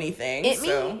know anything.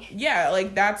 Yeah,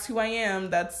 like that's who I am.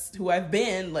 That's who I've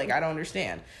been. Like, I don't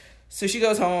understand. So she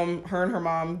goes home. Her and her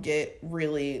mom get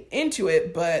really into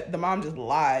it, but the mom just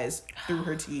lies through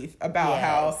her teeth about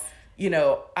how,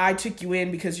 I took you in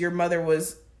because your mother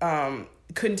was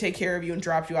couldn't take care of you and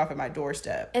dropped you off at my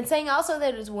doorstep. And saying also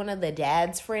that it's one of the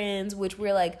dad's friends, which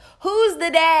we're like, who's the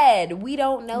dad? We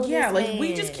don't know. Yeah, like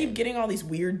we just keep getting all these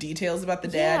weird details about the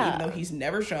dad, even though he's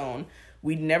never shown.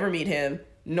 We'd never meet him,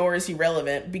 nor is he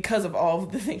relevant because of all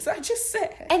of the things I just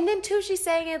said. And then too, she's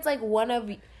saying it's like one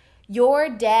of your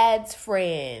dad's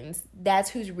friends.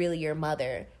 That's who's really your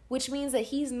mother, which means that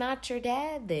he's not your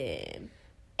dad then.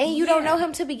 And you don't know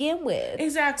him to begin with.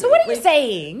 Exactly. So what are you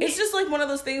saying? It's just like one of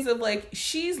those things of like,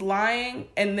 she's lying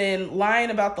and then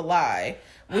lying about the lie,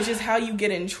 which is how you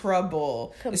get in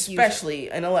trouble,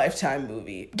 especially in a Lifetime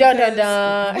movie. Dun, dun,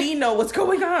 dun. We know what's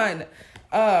going on.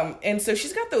 And so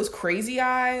she's got those crazy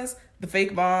eyes, the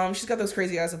fake mom. She's got those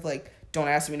crazy eyes of like, don't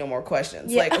ask me no more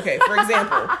questions. Yeah. Like, okay, for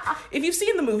example, if you've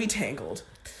seen the movie Tangled,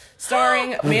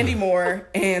 starring Mandy Moore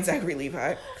and Zachary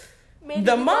Levi, Mandy,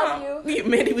 the mom,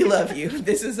 Mandy, we love you.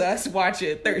 This is us. Watch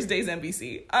it Thursdays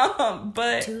NBC.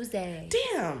 But Tuesday.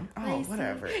 Damn. Oh,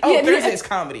 whatever. Oh, Thursday's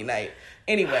comedy night.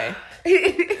 Anyway,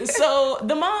 so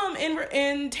the mom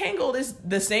in Tangled is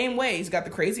the same way. He's got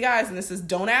the crazy eyes, and it says,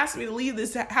 "Don't ask me to leave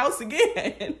this house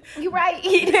again." You're right.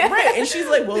 Right. And she's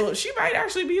like, "Well, she might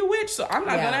actually be a witch, so I'm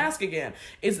not gonna ask again."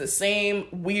 It's the same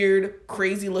weird,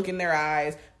 crazy look in their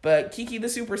eyes. But Kiki the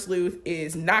super sleuth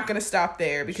is not going to stop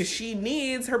there because she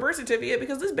needs her birth certificate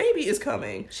because this baby is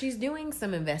coming. She's doing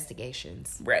some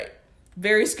investigations. Right.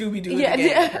 Very Scooby-Doo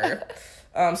of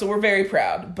her. So we're very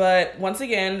proud. But once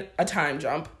again, a time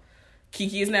jump.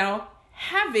 Kiki is now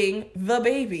having the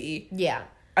baby. Yeah.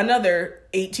 Another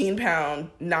 18-pound,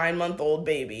 9-month-old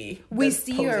baby. We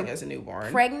see her as a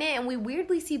newborn. Pregnant, and we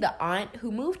weirdly see the aunt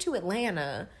who moved to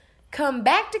Atlanta come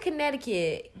back to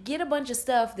Connecticut, get a bunch of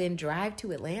stuff, then drive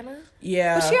to Atlanta.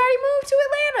 Yeah. But she already moved to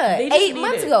Atlanta 8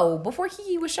 months ago, before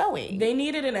Kiki was showing. They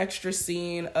needed an extra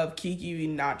scene of Kiki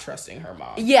not trusting her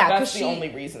mom. Yeah, that's the only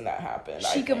reason that happened.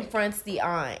 She confronts the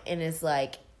aunt and is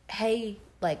like, hey,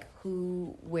 like,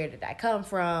 where did I come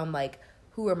from? Like,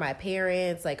 who are my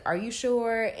parents? Like, are you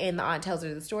sure? And the aunt tells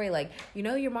her the story, like,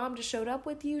 your mom just showed up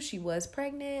with you. She was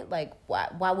pregnant. Like, why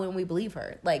wouldn't we believe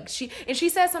her? Like, she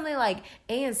says something like,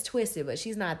 Anne's twisted, but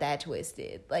she's not that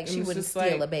twisted. Like, she wouldn't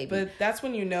steal a baby. But that's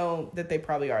when you know that they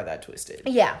probably are that twisted.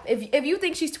 Yeah. If you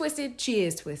think she's twisted, she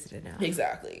is twisted enough.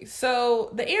 Exactly.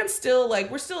 So the aunt's still, like,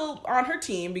 we're still on her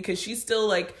team because she's still,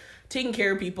 like, taking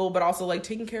care of people, but also, like,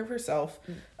 taking care of herself.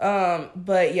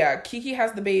 But yeah, Kiki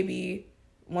has the baby.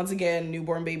 Once again,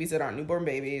 newborn babies that aren't newborn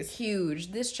babies.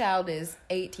 Huge. This child is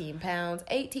 18 pounds,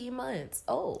 18 months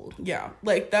old. Yeah,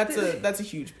 like that's a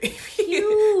huge baby.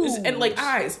 Huge. And like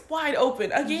eyes wide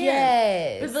open again.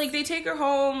 Yes. But like they take her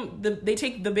home, they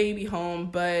take the baby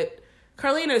home, but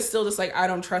Carlina is still just like, I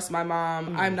don't trust my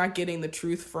mom. I'm not getting the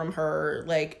truth from her.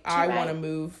 Like I want to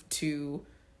move to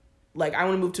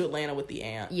Atlanta with the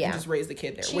aunt and just raise the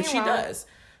kid there, which she does.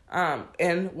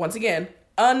 And once again,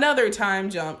 another time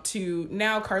jump to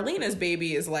now Carlina's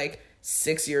baby is like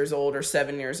 6 years old or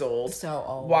 7 years old. So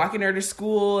old. Walking her to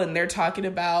school and they're talking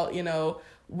about,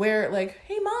 where, like,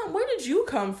 hey mom, where did you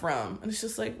come from? And it's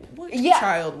just like, what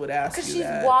child would ask you that?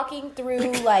 Because she's walking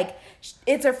through, like,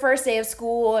 it's her first day of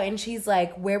school and she's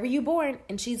like, where were you born?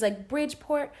 And she's like,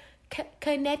 Bridgeport,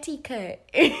 Connecticut.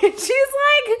 And she's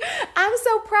like, I'm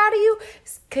so proud of you.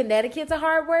 Connecticut's a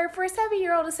hard word for a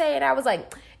 7-year-old to say. And I was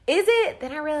like, is it?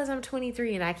 Then I realized I'm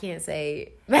 23 and I can't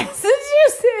say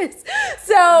Massachusetts.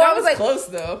 So I was like, close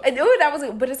though.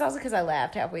 But it's also because I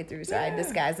laughed halfway through, so I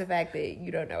disguised the fact that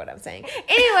you don't know what I'm saying.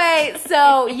 Anyway,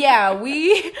 so yeah,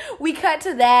 we cut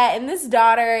to that, and this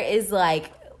daughter is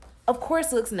like, of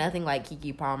course, looks nothing like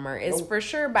Keke Palmer. Is for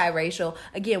sure biracial.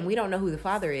 Again, we don't know who the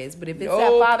father is, but if it's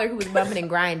that father who was bumping and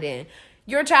grinding,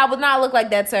 your child would not look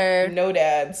like that, sir. No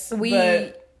dads.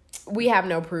 We have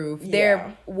no proof. Yeah.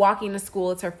 They're walking to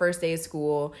school. It's her first day of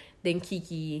school. Then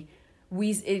Kiki,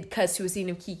 it cuts to a scene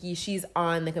of Kiki. She's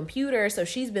on the computer. So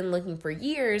she's been looking for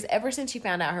years, ever since she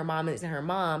found out her mom isn't her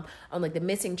mom, on like the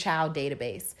missing child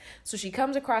database. So she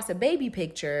comes across a baby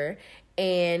picture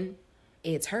and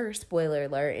it's her, spoiler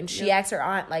alert. And she asks her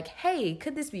aunt, like, hey,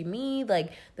 could this be me?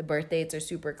 Like, the birth dates are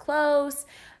super close.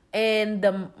 And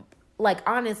the, like,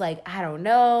 aunt is like, I don't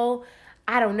know,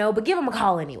 but give him a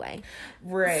call anyway.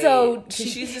 Right. So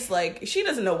she's just like, she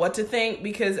doesn't know what to think,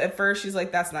 because at first she's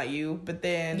like, that's not you. But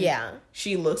then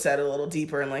she looks at it a little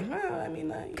deeper and like, well, I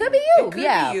mean, could be you. It could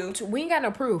be you. We ain't got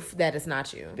no proof that it's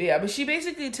not you. But she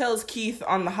basically tells Keith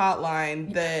on the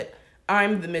hotline that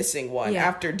I'm the missing one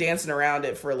after dancing around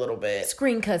it for a little bit.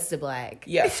 Screen cuts to black.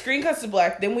 Yeah, screen cuts to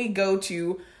black. Then we go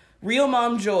to Real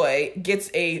Mom Joy gets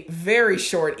a very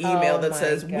short email that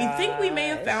says, we think we may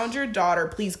have found your daughter.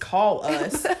 Please call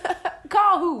us.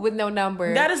 Call who with no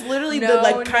number? That is literally the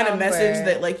like kind of message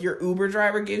that like your Uber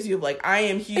driver gives you of like, I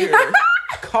am here.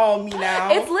 Call me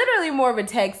now. It's literally more of a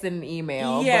text than an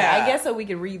email. Yeah. But I guess so we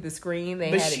could read the screen.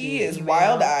 But she is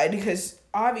wild-eyed because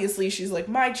obviously she's like,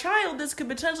 my child, this could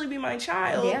potentially be my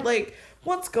child. Yeah. Like,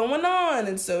 what's going on?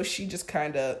 And so she just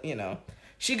kind of,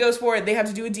 she goes for it. They have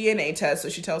to do a DNA test, so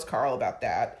she tells Carl about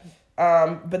that.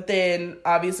 But then,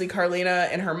 obviously, Carlina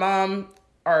and her mom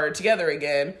are together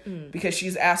again because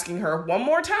she's asking her one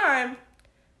more time,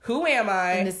 who am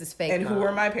I? And this is fake and mom. Who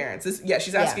are my parents?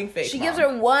 She's asking fake She mom. gives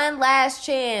her one last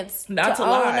chance not to own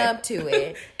lie. up to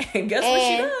it. And guess what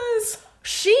she does?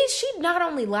 She not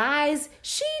only lies,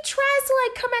 she tries to,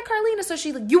 like, come at Carlina. So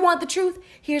she's like, you want the truth?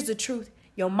 Here's the truth.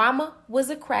 Your mama was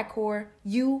a crack whore.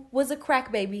 You was a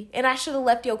crack baby. And I should have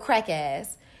left your crack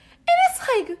ass. And it's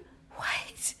like,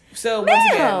 what? So,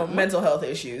 once again, mental health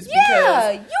issues.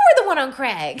 Yeah, you were the one on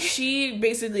crack. She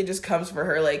basically just comes for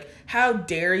her, like, how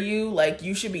dare you? Like,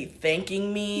 you should be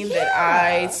thanking me that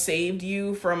I saved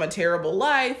you from a terrible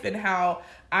life, and how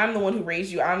I'm the one who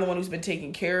raised you. I'm the one who's been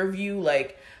taking care of you.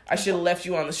 Like, I should have left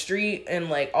you on the street and,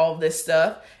 like, all this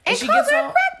stuff. And she gets her a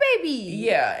crack baby.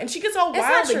 Yeah, and she gets all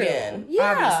wild again.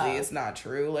 Yeah. Obviously, it's not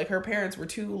true. Like, her parents were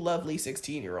two lovely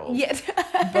 16-year-olds. Yeah.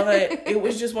 But it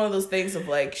was just one of those things of,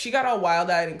 like, she got all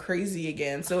wild-eyed and crazy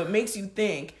again. So it makes you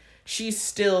think she's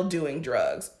still doing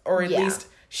drugs. Or at least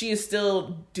she is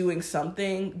still doing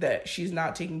something that she's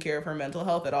not taking care of her mental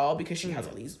health at all, because she has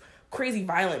all these crazy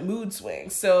violent mood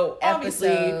swings. So obviously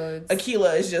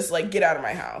Akila is just like, get out of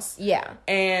my house. Yeah.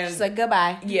 And she's like,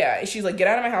 goodbye. Yeah. She's like, get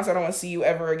out of my house. I don't want to see you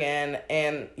ever again.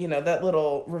 And that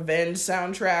little revenge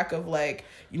soundtrack of like,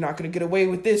 you're not going to get away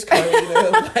with this, Carlina.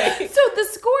 Like, so the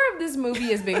score of this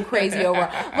movie has been crazy overall.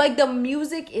 Like, the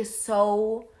music is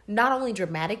so not only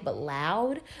dramatic but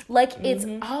loud. Like, it's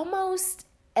almost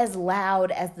as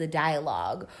loud as the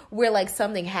dialogue, where like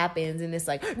something happens and it's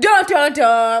like dun dun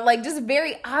dun, like just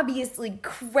very obviously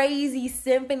crazy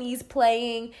symphonies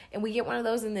playing, and we get one of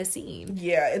those in this scene.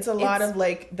 Yeah, it's a lot of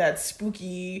like that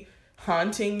spooky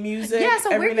haunting music. Yeah, so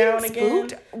every we're now getting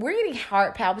and spooked. again. We're getting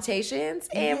heart palpitations,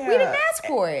 and Yeah. we didn't ask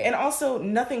for it. And also,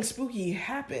 nothing spooky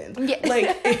happened. Yeah.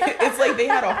 Like it's like they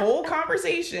had a whole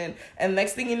conversation, and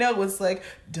next thing you know, it's like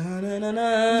da na na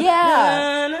na.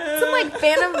 Yeah, some like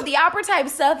Phantom of the Opera type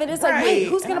stuff, and it's like, wait,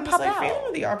 who's gonna pop out? Phantom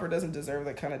of the Opera doesn't deserve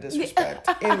that kind of disrespect,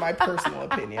 in my personal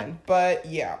opinion. But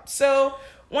yeah, so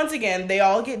once again, they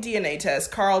all get DNA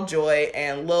tests. Carl, Joy,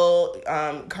 and Lil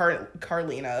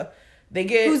Carlina. They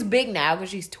get who's big now because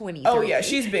she's 23. Oh yeah,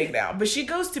 she's big now, but she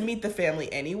goes to meet the family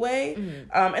anyway.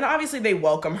 And obviously they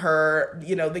welcome her.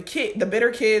 You know, the bitter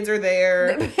kids are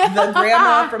there. The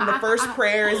grandma from the first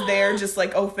prayer is there, just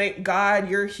like, oh, thank God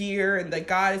you're here, and that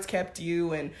God has kept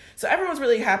you, and so everyone's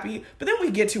really happy. But then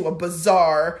we get to a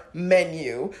bizarre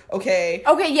menu. Okay,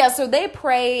 yeah. So they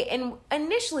pray, and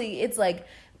initially it's like,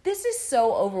 this is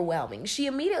so overwhelming. She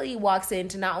immediately walks in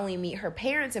to not only meet her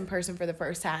parents in person for the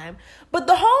first time, but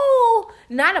the whole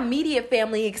not immediate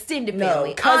family, extended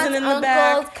family. Cousin aunts, in the uncles,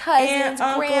 back, cousins,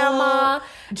 aunt, grandma.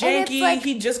 Janky, like,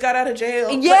 he just got out of jail.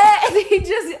 Yeah,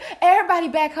 everybody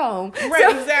back home. Right,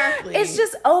 so exactly. It's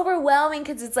just overwhelming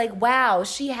because it's like, wow,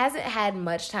 she hasn't had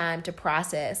much time to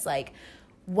process, like,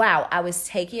 wow, I was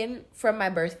taken from my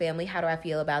birth family. How do I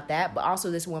feel about that? But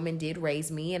also, this woman did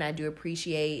raise me, and I do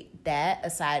appreciate that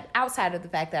outside of the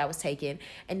fact that I was taken.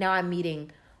 And now I'm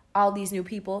meeting all these new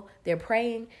people. They're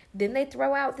praying. Then they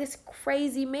throw out this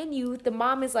crazy menu. The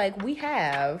mom is like, we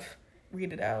have...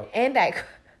 Read it out. And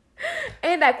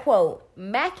I quote,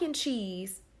 mac and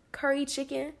cheese, curry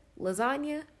chicken,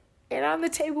 lasagna, and on the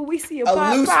table we see a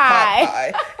pot loose pie. pot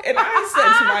pie. And I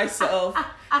said to myself,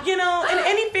 you know, and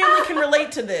any family can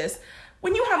relate to this.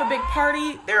 When you have a big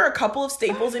party, there are a couple of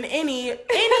staples in any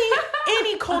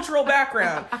cultural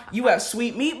background. You have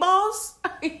sweet meatballs.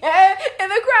 Yeah, in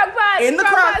the crock pot. In the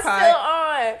crock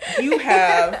pot. Still on. You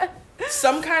have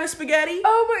some kind of spaghetti.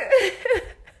 Oh my.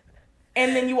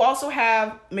 And then you also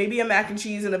have maybe a mac and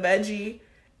cheese and a veggie.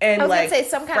 And I was like gonna say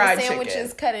some kind fried of sandwiches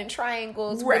chicken. cut in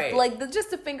triangles, Right? With like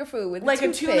just a finger food with like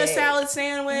a tuna salad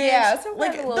sandwich. Yeah, some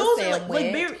like kind of little those sandwich.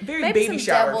 are like very Maybe baby some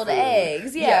shower deviled food.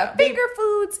 eggs. Yeah, finger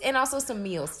foods and also some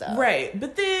meal stuff. Right,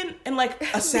 but then and like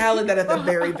a salad that at the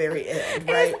very end, right? And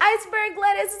this iceberg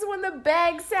lettuce is one of the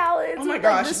bag salads. Oh my with,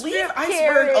 gosh, like, leave strip iceberg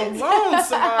carrots. alone,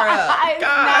 Samara. It's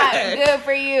God. not good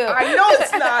for you. I know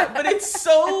it's not, but it's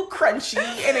so crunchy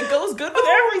and it goes good with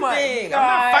everything. I'm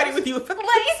not fighting with you.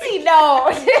 Lacey, no.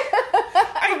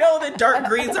 I know that dark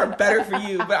greens are better for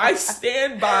you, but I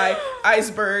stand by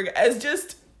iceberg as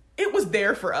just, it was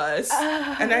there for us.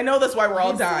 And I know that's why we're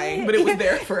all dying, but it was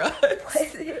there for us.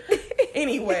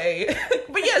 Anyway,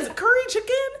 but yes, curry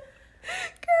chicken.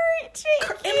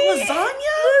 And lasagna.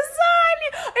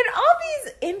 And all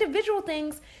these individual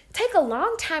things take a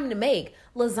long time to make.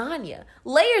 Lasagna,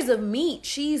 layers of meat,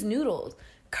 cheese, noodles,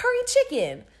 curry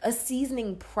chicken, a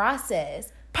seasoning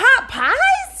process, pot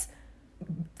pies.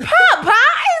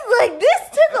 Like, this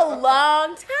took a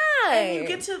long time. And you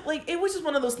get to, like, it was just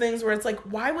one of those things where it's like,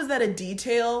 why was that a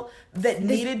detail that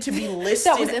needed to be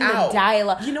listed that was in out? the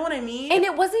dialogue. You know what I mean? And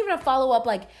it wasn't even a follow-up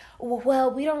like,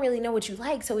 well, we don't really know what you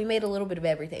like, so we made a little bit of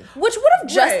everything. Which would have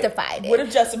justified it. Would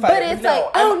have justified but it. But it's like,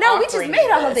 oh no, we just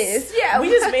made all this. Yeah. We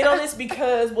just made all this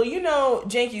because, well, you know,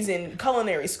 Janky's in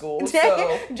culinary school. So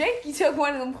Janky took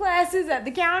one of them classes at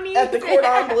the county. At the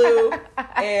Cordon Bleu.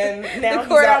 And now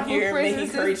he's out here making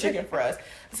curry chicken for us.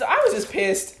 So I was just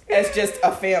pissed as just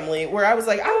a family where I was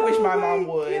like, I wish my mom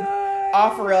would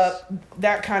offer up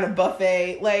that kind of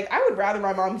buffet. Like, I would rather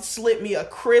my mom slip me a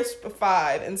crisp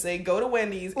 5 and say, go to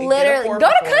Wendy's and literally get a go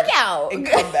to cookout and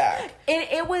come back. And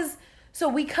it was, so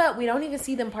we don't even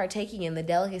see them partaking in the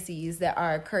delicacies that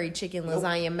are curry chicken,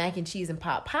 lasagna, mac and cheese, and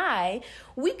pot pie.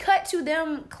 We cut to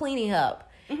them cleaning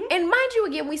up. Mm-hmm. And mind you,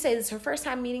 again, we say this is her first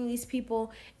time meeting these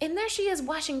people, and there she is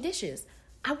washing dishes.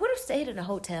 I would have stayed in a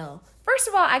hotel. First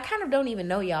of all, I kind of don't even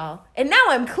know y'all. And now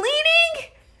I'm cleaning?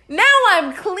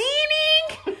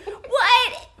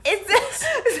 What? It's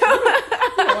so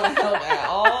I don't want to help at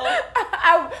all.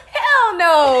 Hell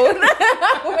no.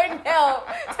 I wouldn't help.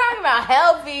 Talking about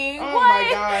helping. Oh what? My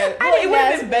God. Well, it would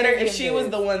have been better if she was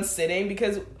the one sitting,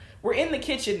 because we're in the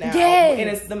kitchen now.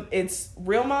 Yes. And it's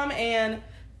Real Mom Ann,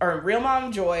 or Real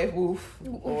Mom Joy. Oof,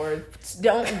 Lord.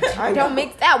 Don't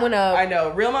mix that one up. I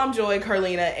know. Real Mom Joy,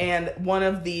 Carlina, and one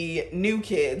of the new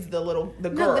kids, the girl.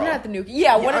 No, they're not the new.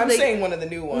 Yeah, I'm saying one of the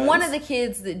new ones. One of the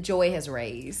kids that Joy has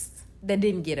raised. that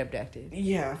didn't get abducted.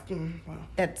 Yeah. Well.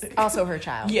 That's also her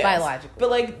child, Yes. biologically. But,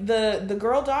 like, the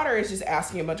girl daughter is just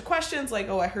asking a bunch of questions, like,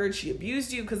 oh, I heard she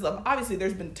abused you, because obviously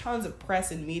there's been tons of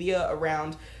press and media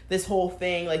around this whole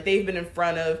thing. Like, they've been in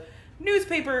front of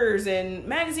newspapers and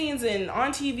magazines and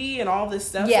on TV and all this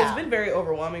stuff. Yeah. So it's been very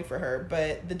overwhelming for her.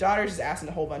 But the daughter's just asking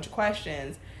a whole bunch of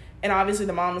questions. And obviously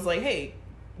the mom was like, hey,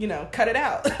 you know, cut it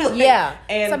out. Like, yeah.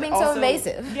 And stop being so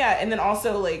invasive. Yeah. And then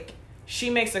also, like,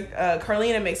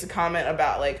 Carlina makes a comment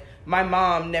about, like, my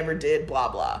mom never did blah,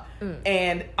 blah.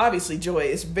 And obviously Joy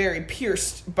is very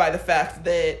pierced by the fact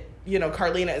that, you know,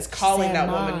 Carlina is calling that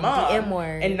woman mom. The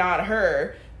M-word. And not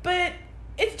her. But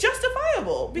it's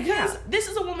justifiable because this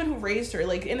is a woman who raised her.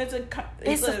 Like, and it's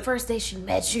the first day she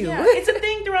met you. Yeah, it's a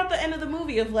thing throughout the end of the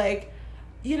movie of, like,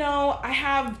 you know, I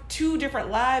have two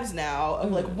different lives now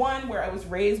of, like, one where I was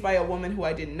raised by a woman who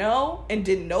I didn't know and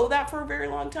didn't know that for a very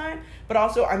long time, but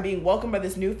also I'm being welcomed by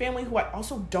this new family who I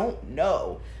also don't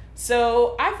know.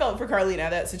 So I felt for Carlina in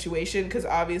that situation because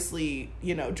obviously,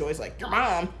 you know, Joy's like, your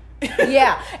mom.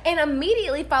 Yeah, and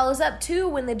immediately follows up too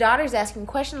when the daughter's asking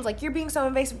questions like, you're being so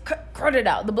invasive, cut it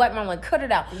out. The black mom like, cut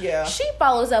it out. Yeah. She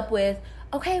follows up with,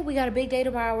 okay, we got a big day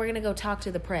tomorrow, we're gonna go talk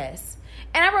to the press.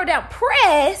 And I wrote down,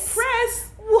 press?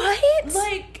 What?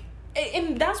 Like,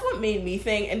 and that's what made me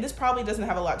think, and this probably doesn't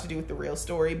have a lot to do with the real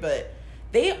story, but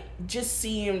they just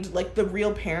seemed, like, the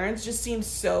real parents just seemed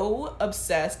so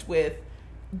obsessed with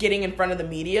getting in front of the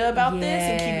media about this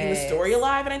and keeping the story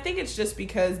alive. And I think it's just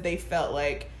because they felt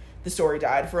like the story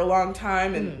died for a long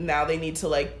time and now they need to,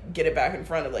 like, get it back in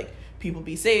front of, like, people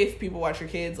be safe, people watch your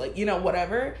kids, like, you know,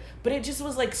 whatever. But it just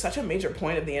was, like, such a major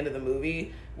point at the end of the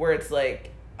movie where it's like,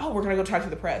 oh, we're gonna go talk to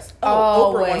the press.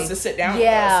 Oh, Oprah wants to sit down with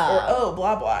us. Or, oh,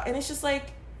 blah, blah. And it's just,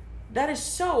 like, that is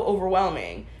so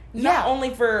overwhelming. Not only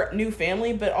for new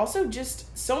family, but also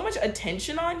just so much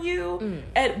attention on you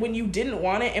at when you didn't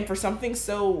want it and for something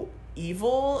so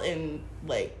evil and,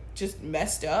 like, just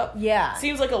messed up. Yeah.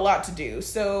 Seems like a lot to do.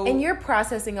 So, and you're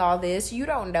processing all this. You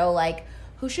don't know, like,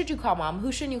 who should you call mom?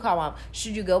 Who shouldn't you call mom?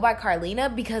 Should you go by Carlina?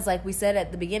 Because, like we said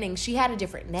at the beginning, she had a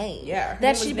different name. Yeah.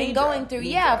 That she'd been going through,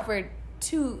 for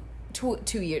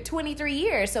 23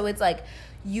 years. So it's like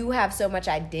you have so much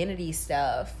identity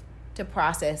stuff to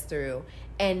process through.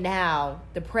 And now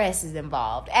the press is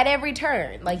involved at every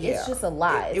turn. Like, it's just a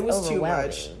lot. It was too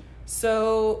much.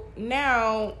 So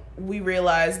now we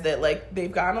realize that, like,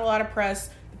 they've gotten a lot of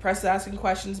press. The press is asking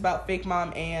questions about fake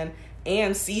mom Anne.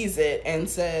 Anne sees it and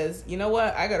says, you know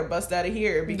what? I got to bust out of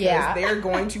here because they're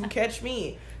going to catch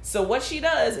me. So what she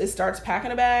does is starts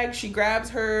packing a bag. She grabs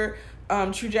her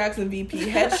True Jackson VP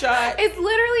headshot. It's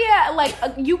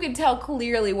literally you can tell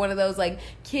clearly one of those, like,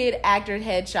 kid actor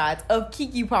headshots of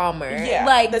Keke Palmer. Yeah,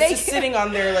 like, that's just sitting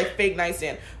on their, like, fake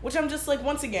nightstand. Which I'm just like,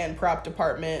 once again, prop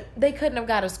department. They couldn't have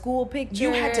got a school picture.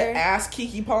 You had to ask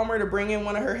Keke Palmer to bring in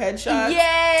one of her headshots.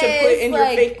 Yes, to put in your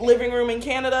fake living room in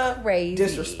Canada. Crazy.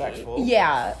 Disrespectful.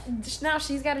 Yeah. Now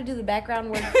she's got to do the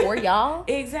background work for y'all.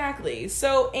 Exactly.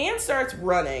 So Anne starts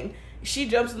running. She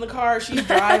jumps in the car. She's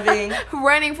driving.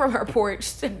 running from her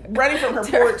porch to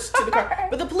the car.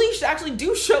 But the police actually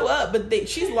do show up, but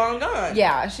she's long gone.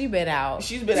 Yeah, she's been out.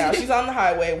 She's on the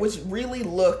highway, which really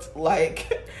looked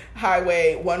like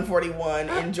Highway 141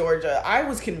 in Georgia. I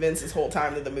was convinced this whole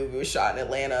time that the movie was shot in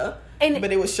Atlanta.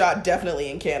 But it was shot definitely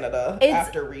in Canada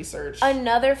after research.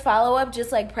 Another follow-up,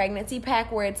 just like Pregnancy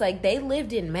Pack, where it's like they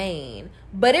lived in Maine,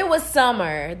 but it was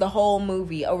summer the whole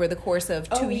movie over the course of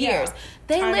 2 years.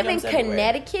 They live in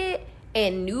Connecticut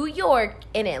and New York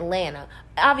and Atlanta.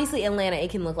 Obviously, Atlanta,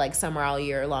 it can look like summer all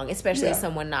year long, especially as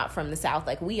someone not from the South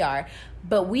like we are.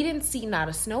 But we didn't see not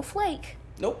a snowflake.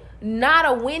 Nope. Not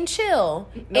a wind chill.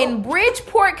 Nope. In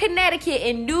Bridgeport, Connecticut,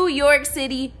 in New York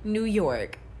City, New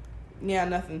York. Yeah,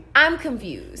 nothing. I'm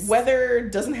confused. Weather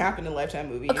doesn't happen in Lifetime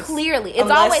movies. Clearly.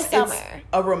 It's always summer. It's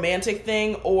a romantic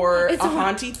thing or a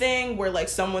haunty thing where, like,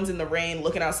 someone's in the rain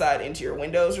looking outside into your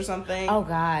windows or something. Oh,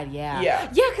 God, yeah. Yeah.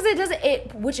 Yeah, because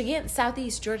which, again,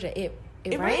 Southeast Georgia, it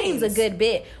rains a good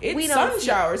bit. It's sun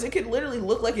showers. It could literally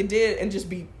look like it did and just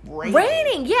be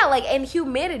raining. Yeah, like, and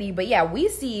humidity. But, yeah, we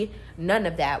see none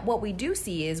of that. What we do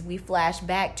see is we flash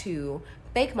back to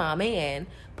fake mom Anne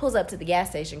pulls up to the gas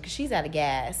station because she's out of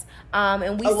gas.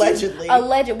 And we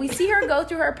we see her go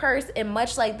through her purse, and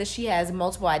much like she has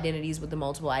multiple identities with the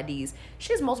multiple IDs,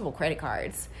 she has multiple credit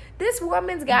cards. This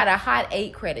woman's got a hot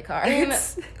 8 credit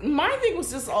cards. And my thing was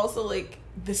just also, like,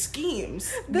 the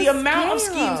schemes. The amount of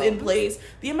schemes in place.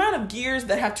 The amount of gears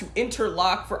that have to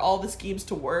interlock for all the schemes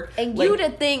to work. And you to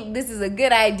think this is a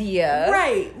good idea.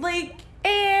 Right. Like,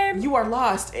 and you are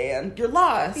lost, Anne. You're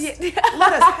lost. Yeah.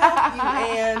 Let us help you,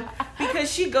 Anne.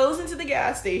 because she goes into the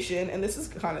gas station, and this is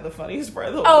kind of the funniest part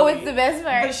of the whole movie. It's the best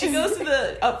part. But she goes to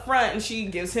the up front, and she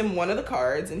gives him one of the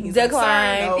cards, and he's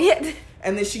Decline. like, sorry, no.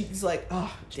 And then she's like,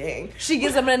 oh, dang. She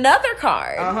gives him another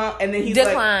card. And then he's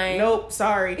Decline. like, nope,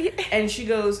 sorry. And she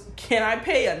goes, can I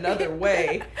pay another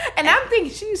way? And I'm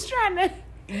thinking she's trying to...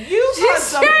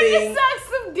 She's trying to suck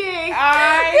some dick.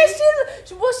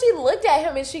 She looked at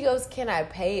him and she goes, can I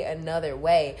pay another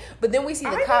way? But then we see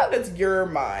the cop. That's your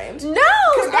mind. No.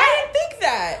 Because I didn't think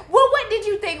that. Well, what did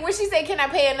you think when she said, can I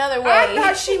pay another way? I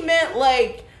thought she meant,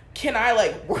 like, can I,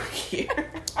 like, work here?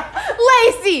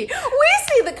 Lacey, we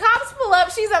see the cops pull up.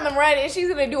 She's on the run and she's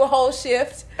going to do a whole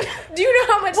shift. Do you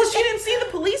know how much... Well, she didn't see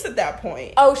the police at that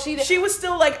point. Oh, she did. She was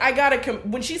still like, I got a...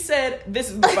 When she said, this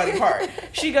is the funny part,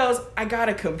 she goes, I got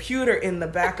a computer in the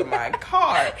back of my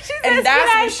car. She says, can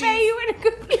I pay you in a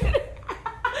computer?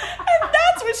 And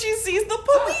that's when she sees the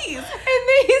police. And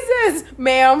then he says,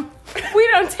 ma'am, we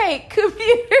don't take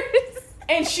computers.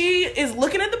 And she is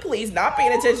looking at the police, not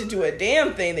paying attention to a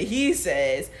damn thing that he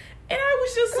says. And I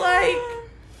was just like,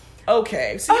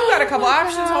 okay, so you got a couple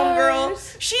options,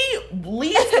 homegirl. She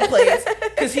leaves the place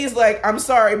because he's like, I'm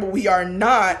sorry, but we are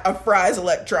not a Fry's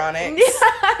Electronics.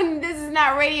 This is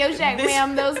not Radio Shack,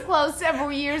 ma'am. Those closed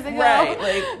several years ago. Right,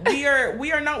 like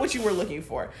we are not what you were looking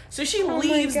for. So she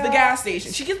leaves the gas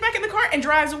station. She gets back in the car and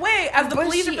drives away as the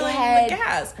police are filling the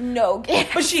gas. No gas.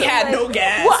 But she had no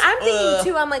gas. Well, I'm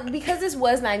thinking too, I'm like, because this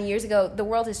was 9 years ago, the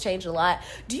world has changed a lot.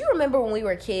 Do you remember when we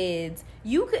were kids,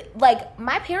 you could, like,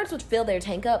 my parents would fill their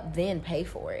tank up, then pay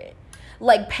for it.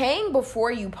 Like, paying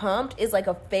before you pumped is like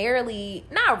a fairly,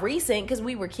 not recent, because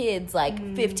we were kids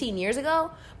like 15 years ago,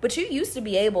 but you used to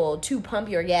be able to pump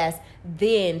your gas,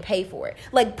 then pay for it.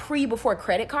 Like, before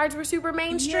credit cards were super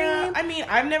mainstream. Yeah, I mean,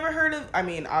 I've never heard of,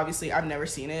 obviously, I've never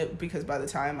seen it, because by the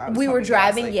time we were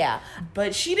driving, gas, yeah.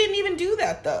 But she didn't even do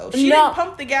that, though. She didn't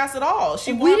pump the gas at all.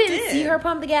 We didn't see her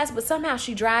pump the gas, but somehow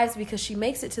she drives because she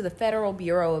makes it to the Federal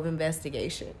Bureau of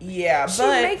Investigation. Yeah,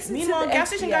 but meanwhile, gas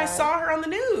station guy saw her on the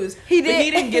news. He did. But he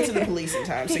didn't get to the police in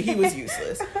time, so he was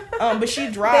useless. But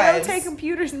she drives. They don't take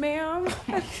computers, ma'am. Oh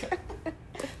my God.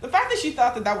 The fact that she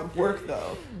thought that would work,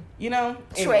 though, you know?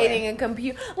 Trading a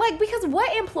computer. Like, because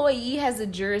what employee has a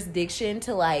jurisdiction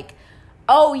to, like,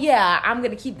 oh, yeah, I'm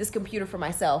going to keep this computer for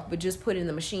myself, but just put it in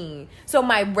the machine. So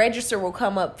my register will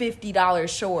come up $50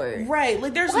 short. Right.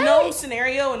 Like, there's no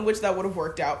scenario in which that would have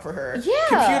worked out for her. Yeah.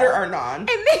 Computer or non. And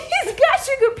then he's got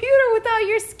your computer with all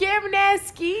your scamming ass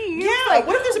schemes. Yeah. Like,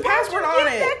 what if there's a password on it?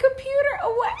 Get that computer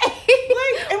away.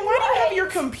 Like, and why do you have your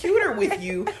computer with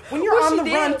you when you're on the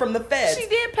run from the feds? She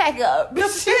did pack up. The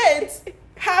feds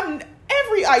have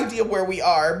every idea where we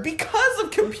are because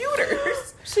of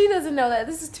computers. She doesn't know that.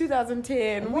 This is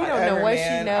 2010. We don't know what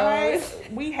she knows.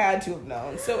 We had to have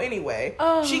known. So anyway,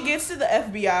 she gets to the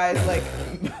FBI's like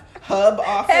hub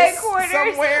office headquarters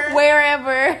somewhere,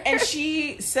 wherever, and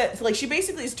she said, like, she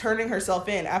basically is turning herself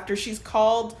in after she's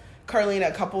called Carlina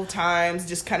a couple of times,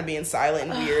 just kind of being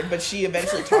silent and weird, but she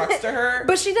eventually talks to her.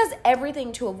 But she does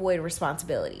everything to avoid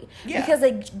responsibility. Yeah. Because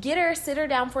they sit her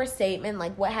down for a statement,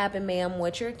 like, what happened, ma'am?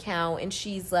 What's your account? And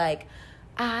she's like,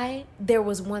 there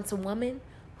was once a woman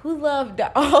who loved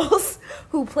dolls,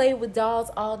 who played with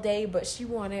dolls all day, but she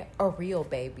wanted a real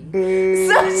baby.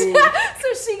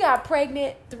 So she got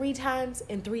pregnant 3 times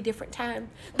in 3 different times.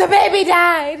 The baby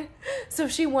died. So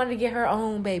she wanted to get her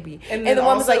own baby. And then the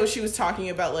woman was like, she was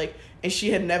talking about, like, and she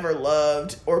had never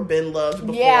loved or been loved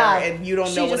before, and you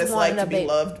don't know what it's like to be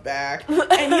loved back.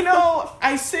 And, you know,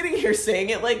 I'm sitting here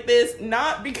saying it like this,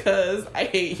 not because I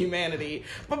hate humanity,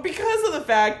 but because of the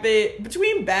fact that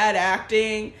between bad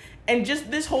acting and just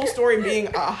this whole story being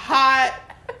a hot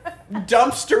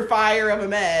dumpster fire of a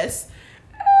mess,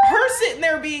 her sitting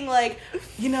there being like,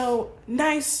 you know,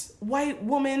 nice white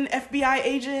woman FBI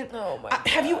agent. Oh my God.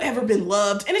 Have you ever been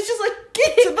loved? And it's just like,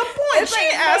 get to the point. She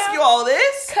didn't ask you all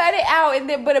this. Cut it out. And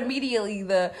then, but immediately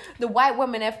the white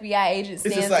woman FBI agent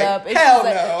stands like, up.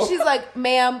 And she's like,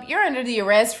 ma'am, you're under the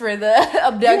arrest for the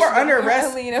abduction. You are under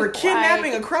arrest for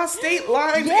kidnapping across state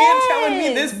lines and telling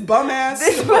me this bum ass.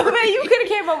 You could have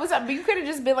came up with something. You could have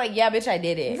just been like, yeah, bitch, I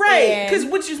did it. Right. Because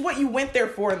which is what you went there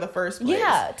for in the first place.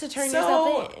 Yeah, to turn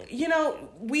yourself in. You know,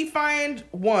 we find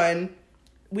one,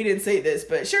 we didn't say this,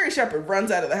 but Sherry Shepherd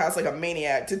runs out of the house like a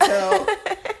maniac to tell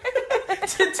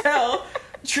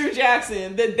True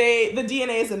Jackson, that the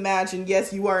DNA is a match, and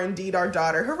yes, you are indeed our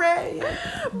daughter. Hooray!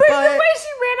 But the way she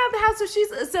ran out the house,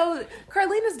 so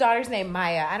Carlina's daughter's named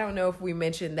Maya. I don't know if we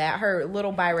mentioned that, her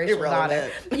little biracial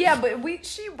daughter. Yeah, but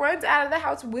she runs out of the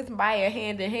house with Maya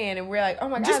hand in hand, and we're like, oh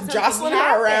my god, just jostling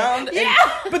her around. Yeah.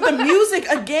 But the music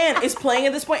again is playing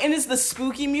at this point, and it's the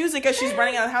spooky music as she's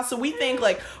running out of the house. So we think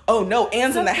like, oh no,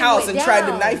 Anne's in the house and tried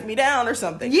to knife me down or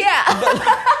something. Yeah, but,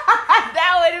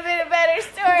 that would have been a better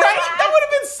story. Right? That would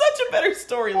have been such a better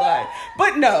storyline.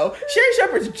 But no, Sherry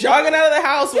Shepherd's jogging out of the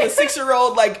house with a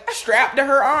 6-year-old like strapped to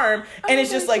her arm, and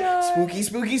it's just like spooky,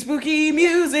 spooky, spooky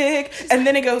music, and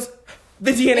then it goes,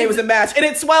 the DNA was a match, and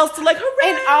it swells to like, hooray!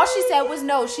 And all she said was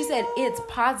no. She said it's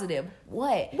positive.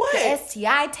 What? The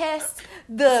STI test,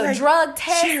 the like, drug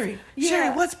test. Sherry,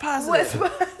 what's positive?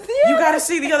 You got to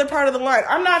see the other part of the line.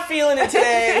 I'm not feeling it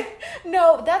today.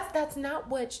 No, that's not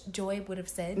what Joy would have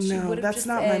said. No, that's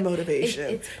not my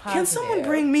motivation. It's Can someone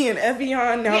bring me an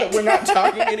Evian now that we're not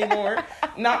talking anymore?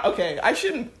 Okay. I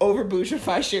shouldn't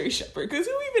over-bouchify Sherry Shepherd, because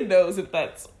who even knows if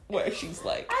that's what she's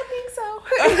like. I think so.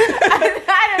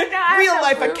 I don't know. Real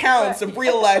life accounts of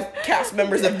real life cast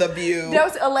members of The View.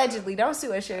 Allegedly. Don't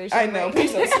sue us, Sherry Shepherd. I know.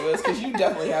 Please don't sue us, because you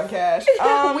definitely have cash.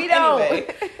 We don't.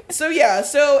 Anyway. So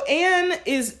Anne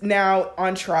is now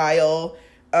on trial,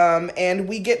 and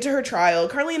we get to her trial.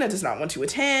 Carlina does not want to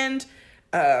attend,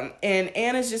 and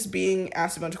Anne is just being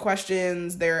asked a bunch of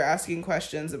questions. They're asking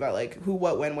questions about like who,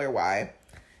 what, when, where, why.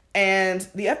 And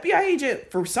the FBI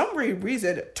agent, for some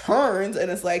reason, turns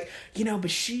and is like, but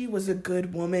she was a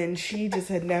good woman. She just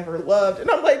had never loved.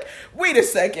 And I'm like, wait a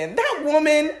second. That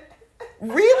woman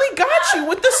really got you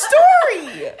with the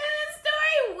story. And the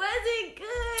story wasn't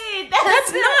good.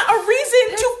 That's not a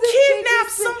reason to kidnap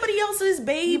somebody else's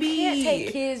baby. You can't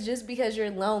take kids just because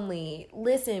you're lonely.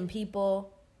 Listen,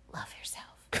 people, love yourself.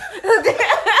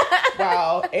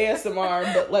 Wow,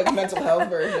 ASMR, but like mental health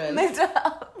version. Mental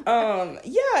health.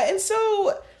 Yeah, and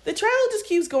so the trial just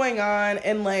keeps going on,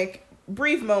 and like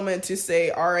brief moment to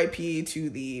say RIP to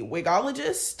the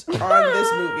wigologist on this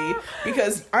movie,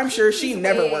 because I'm sure she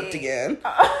never worked again.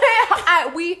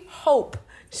 We hope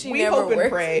she never worked. We hope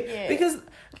and pray again. Because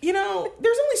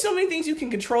there's only so many things you can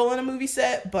control on a movie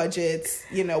set, budgets,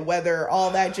 weather,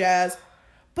 all that jazz.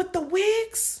 But the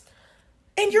wigs.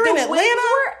 And you're in Atlanta? Wigs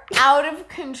were out of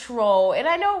control. And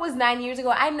I know it was 9 years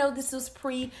ago. I know this was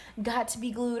Got to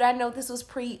Be Glued. I know this was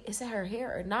is that her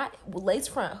hair or not? Lace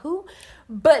front, who?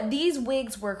 But these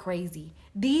wigs were crazy.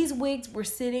 These wigs were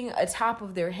sitting atop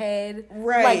of their head.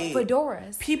 Right. Like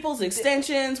fedoras. People's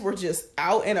extensions were just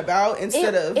out and about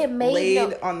instead of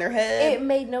laid on their head. It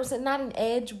made no sense. Not an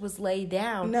edge was laid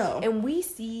down. No. And we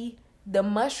see the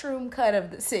mushroom cut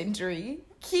of the century.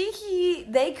 Kiki,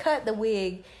 they cut the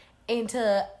wig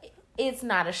into, it's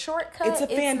not a shortcut. It's a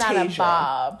Fantasia. Not a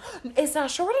bob. It's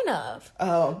not short enough.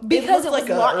 Oh, because it was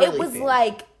like it was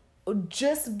like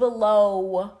just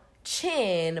below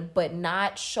chin, but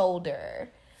not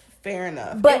shoulder. Fair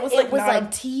enough. But it was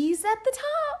like teased at the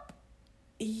top.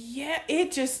 Yeah,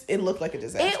 it looked like a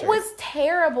disaster. It was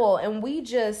terrible, and we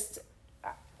were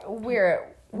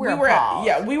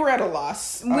at a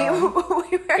loss. It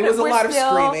was a lot of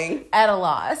screaming. At a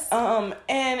loss.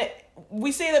 And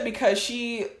we say that because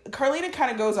Carlina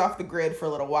kind of goes off the grid for a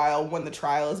little while when the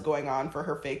trial is going on for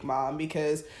her fake mom,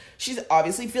 because she's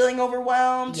obviously feeling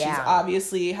overwhelmed. Yeah. She's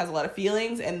obviously has a lot of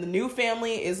feelings, and the new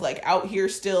family is like out here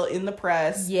still in the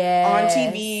press. Yes. On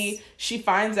TV. She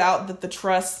finds out that the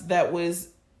trust that was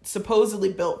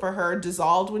supposedly built for her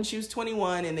dissolved when she was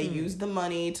 21, and they used the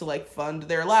money to like fund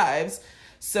their lives.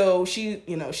 So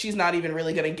she's not even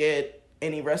really going to get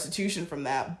any restitution from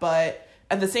that. But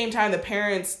at the same time, the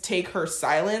parents take her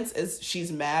silence as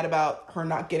she's mad about her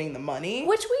not getting the money.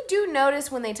 Which we do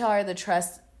notice when they tell her the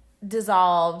trust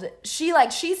dissolved. She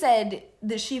said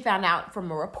that she found out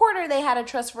from a reporter they had a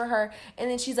trust for her. And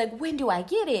then she's like, when do I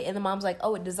get it? And the mom's like,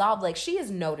 oh, it dissolved. Like, she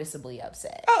is noticeably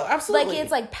upset. Oh, absolutely. Like,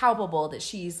 it's like palpable that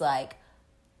she's like,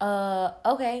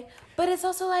 okay. But it's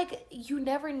also like, you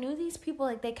never knew these people.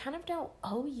 Like, they kind of don't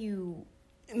owe you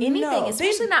anything,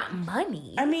 especially not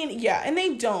money. I mean, yeah, and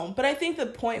they don't. But I think the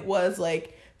point was,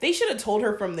 like, they should have told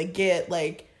her from the get,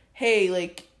 like, hey,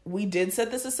 like, we did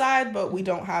set this aside, but we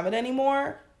don't have it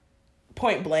anymore.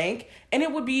 Point blank. And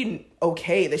it would be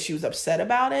okay that she was upset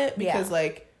about it, because,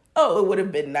 like, it would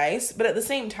have been nice. But at the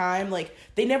same time, like,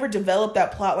 they never developed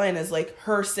that plot line as, like,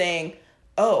 her saying,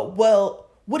 oh, well,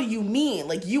 what do you mean?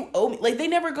 Like, you owe me. Like, they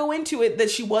never go into it that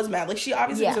she was mad. Like, she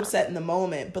obviously was upset in the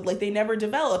moment, but, like, they never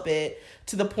develop it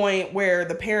to the point where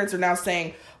the parents are now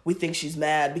saying, we think she's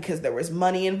mad because there was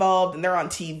money involved, and they're on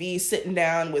TV sitting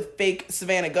down with fake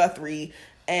Savannah Guthrie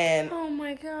And oh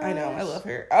my god, I know, I love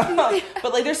her.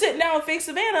 But like they're sitting down with fake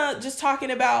Savannah just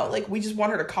talking about like, we just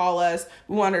want her to call us,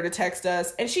 we want her to text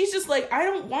us, and she's just like, I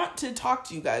don't want to talk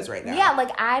to you guys right now. Yeah,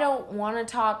 like I don't want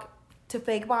to talk to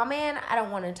fake mom and I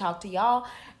don't want to talk to y'all.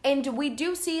 And we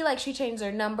do see like she changed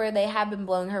her number. They have been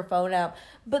blowing her phone up.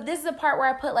 But this is the part where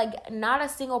I put like not a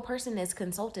single person is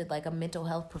consulted like a mental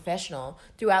health professional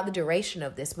throughout the duration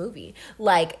of this movie.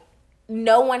 Like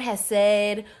no one has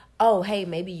said, oh, hey,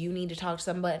 maybe you need to talk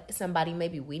to somebody.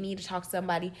 Maybe we need to talk to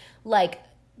somebody. Like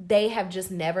they have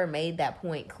just never made that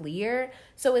point clear.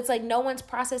 So it's like no one's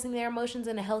processing their emotions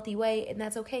in a healthy way. And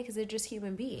that's okay because they're just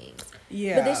human beings.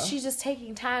 Yeah. But this, she's just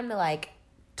taking time to like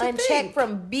uncheck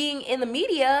from being in the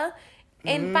media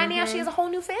and finding out she has a whole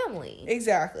new family.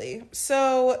 Exactly.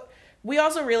 So we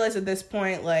also realize at this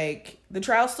point, like, the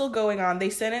trial's still going on. They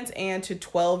sentence Anne to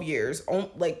 12 years.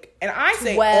 Like, and I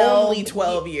say only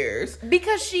 12 years.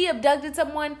 Because she abducted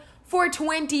someone for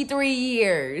 23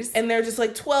 years. And they're just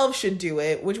like, 12 should do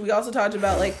it. Which we also talked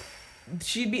about, like,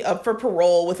 she'd be up for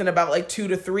parole within about like 2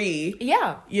 to 3.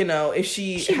 Yeah. You know, if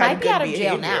she might be out of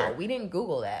jail now. We didn't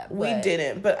Google that. We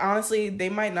didn't. But honestly, they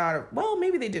might not have. Well,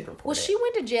 maybe they did report it. Well, she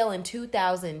went to jail in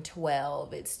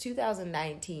 2012. It's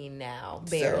 2019 now.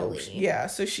 Barely. So, yeah.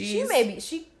 So she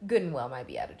good and well might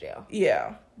be out of jail.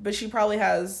 Yeah. But she probably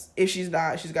has, if she's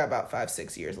not, she's got about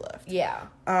 5-6 years left. Yeah.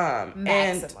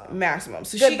 Maximum.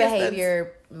 So good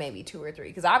behavior, maybe 2 or 3.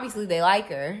 Because obviously they like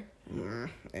her.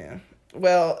 Yeah.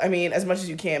 Well, I mean, as much as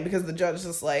you can, because the judge is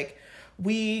just like,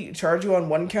 we charge you on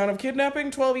 1 count of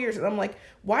kidnapping, 12 years. And I'm like,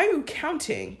 why are you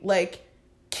counting? Like,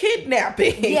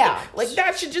 kidnapping. Yeah. Like,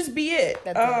 that should just be it.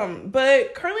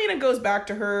 But Carlina goes back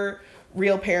to her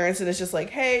real parents and it's just like,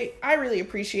 hey, I really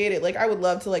appreciate it. Like, I would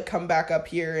love to, like, come back up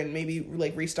here and maybe,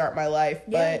 like, restart my life.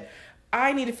 Yeah. But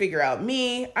I need to figure out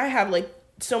me. I have, like,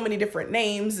 so many different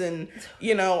names and,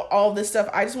 you know, all this stuff.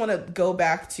 I just want to go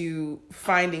back to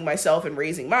finding myself and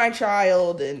raising my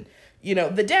child. And, you know,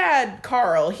 the dad,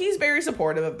 Carl, he's very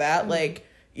supportive of that. Like,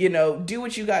 you know, do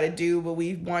what you got to do, but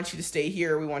we want you to stay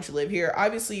here. We want you to live here.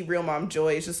 Obviously, real mom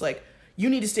Joy is just like, you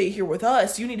need to stay here with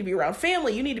us. You need to be around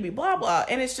family. You need to be blah, blah.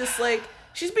 And it's just like,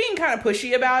 she's being kind of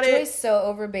pushy about it. Joy's so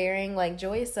overbearing. Like,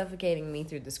 Joy is suffocating me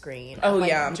through the screen. Oh, like,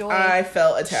 yeah. Joy, I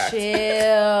felt attacked.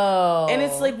 Chill. And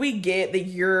it's like, we get that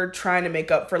you're trying to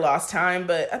make up for lost time,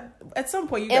 but at some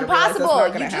point you gotta Impossible.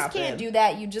 realize that's not gonna you just happen. Can't do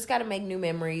that. You just got to make new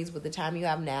memories with the time you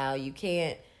have now. You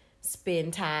can't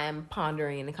spend time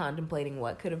pondering and contemplating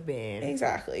what could have been.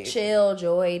 Exactly. Chill,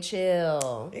 Joy,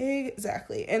 chill.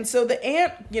 Exactly. And so the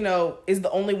aunt, you know, is the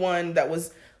only one that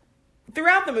was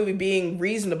throughout the movie being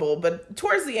reasonable, but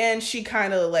towards the end, she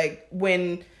kind of like,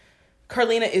 when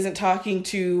Carlina isn't talking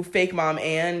to fake mom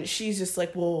Anne, she's just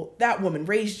like, well, that woman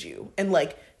raised you, and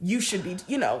like, you should be,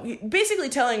 you know, basically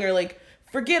telling her like,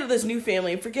 forget this new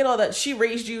family, forget all that. She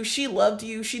raised you, she loved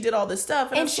you, she did all this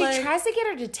stuff. And she tries to get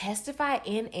her to testify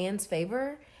in Anne's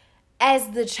favor as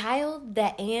the child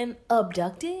that Anne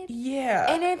abducted.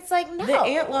 Yeah. And it's like, no. The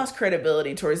aunt lost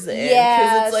credibility towards the end.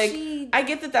 Yeah. Because it's like, I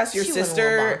get that that's your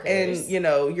sister and, you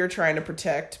know, you're trying to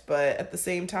protect, but at the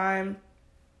same time,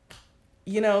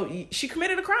 you know, she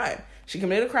committed a crime. She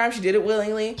committed a crime. She did it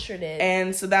willingly. Sure did.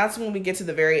 And so that's when we get to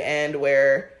the very end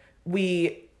where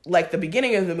we, like, the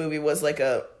beginning of the movie was like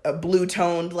a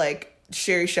blue-toned, like,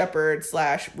 Sherry Shepherd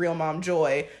 / Real Mom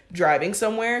Joy driving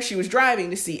somewhere. She was driving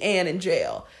to see Anne in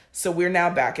jail. So we're now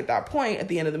back at that point at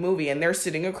the end of the movie, and they're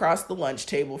sitting across the lunch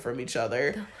table from each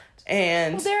other.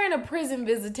 And they're in a prison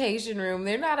visitation room.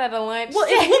 They're not at a lunch table.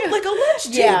 It looked like a lunch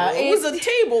table. Yeah, it was a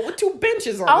table with 2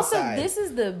 benches on the side. Also, this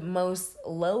is the most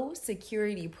low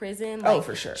security prison. Like,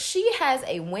 for sure. She has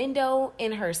a window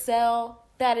in her cell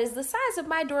that is the size of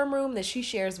my dorm room that she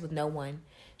shares with no one.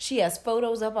 She has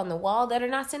photos up on the wall that are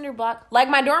not cinder block, like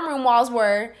my dorm room walls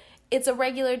were. It's a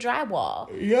regular drywall.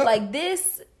 Yep. Like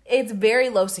this, it's very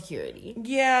low security.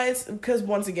 Yeah, it's because,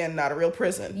 once again, not a real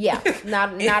prison. Yeah,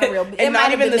 not a real. And it not might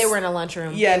even have been they were in a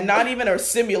lunchroom. Yeah, not even a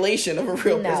simulation of a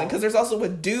real prison, because there's also a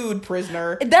dude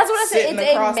prisoner. That's what I said.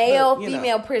 It's a male, the,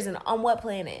 female prison. On what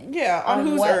planet? Yeah, on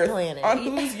whose Earth? Planet? On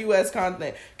whose U.S.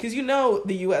 continent? Because you know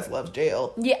the U.S. loves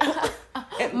jail. Yeah,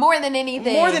 more than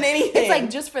anything. More than anything. It's like,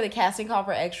 just for the casting call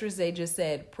for extras, they just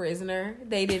said prisoner.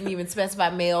 They didn't even specify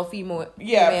male, female.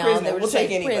 Yeah, prisoner. They were We'll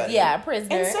take anybody.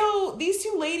 Prisoner. And so these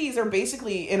 2 ladies are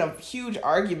basically in a huge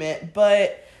argument,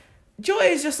 but Joy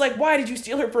is just like, why did you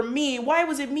steal her from me? Why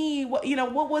was it me? What, you know,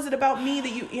 what was it about me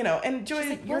that you know? And Joy,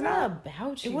 like, you're not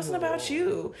about you. It wasn't about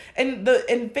you. And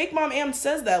fake mom Am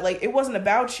says that, like, it wasn't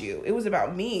about you. It was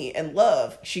about me and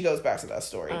love. She goes back to that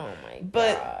story. Oh my god.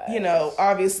 But, you know,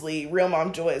 obviously real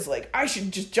mom Joy is like, I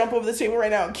should just jump over the table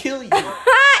right now and kill you. And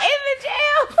then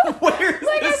jail. Where's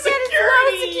Like the I said,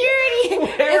 security? it's low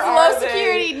security. Where It's are low they?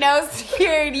 security, no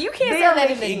security. You can't They're say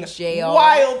that in making the jail.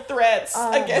 wild threats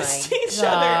Oh against my each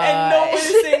other, and no one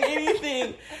is saying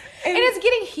anything. And it's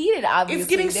getting heated, obviously. It's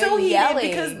getting They're so heated yelling.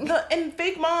 because and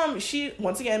fake mom, she,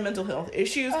 once again, mental health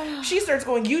issues. She starts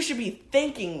going, you should be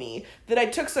thanking me that I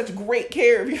took such great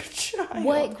care of your child.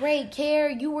 What great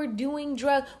care. You were doing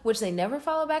drugs, which they never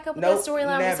follow back up with that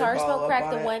storyline. Never With Sour follow Smoke up Crack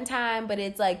on the it. one time, but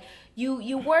it's like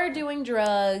you were doing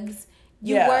drugs.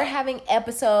 You Yeah. were having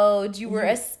episodes. You were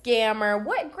a scammer.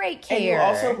 What great care. And you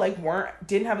also like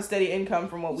didn't have a steady income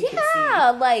from what we could see.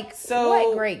 Yeah, like So,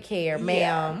 what great care,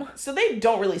 ma'am. Yeah. So they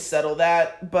don't really settle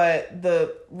that, but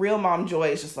the real mom Joy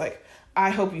is just like, I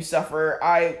hope you suffer.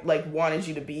 I like wanted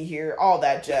you to be here. All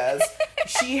that jazz.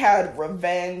 She had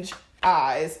revenge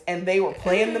eyes, and they were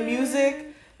playing the music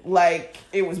like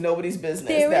it was nobody's business.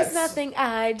 There is nothing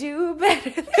I do better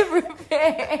than revenge.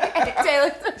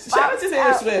 Taylor Swift. Shout out to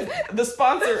Taylor Swift, the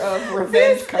sponsor of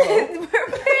Revenge Co.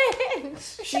 Revenge.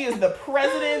 She is the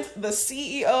president, the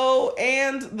CEO,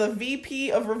 and the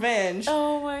VP of Revenge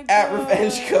Oh my god. at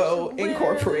Revenge Co.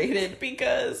 Incorporated,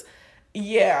 because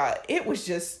yeah, it was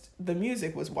just, the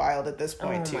music was wild at this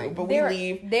point too. But we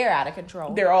leave. They're out of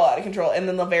control. They're all out of control. And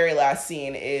then the very last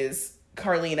scene is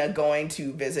Carlina going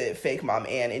to visit fake mom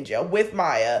Ann in jail with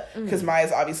Maya, because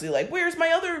Maya's obviously like, where's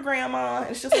my other grandma?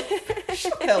 And it's just like,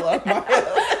 shut the hell up, Maya. And that's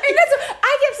what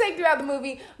I kept saying throughout the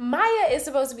movie. Maya is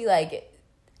supposed to be like,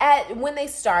 when they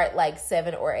start like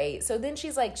 7 or 8. So then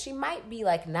she's like, she might be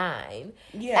like 9.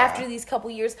 Yeah. After these couple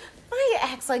years,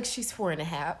 Maya acts like she's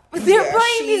 4.5. They're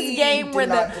playing this game where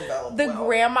the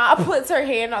grandma puts her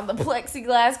hand on the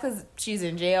plexiglass because she's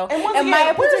in jail, and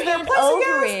Maya puts her hand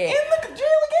over it. In the jail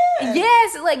again.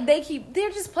 Yes, like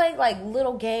they're just playing like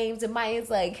little games, and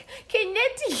Maya's like,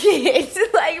 connect to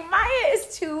it. Like Maya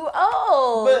is too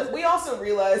old. But we also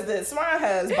realize that Samara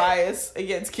has bias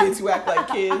against kids who act like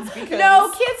kids, because no,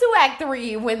 kids who act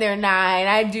 3 when they're 9,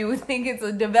 I do think it's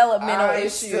a developmental issue. I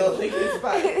still think it's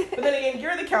bias. But then again,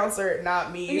 you're the counselor,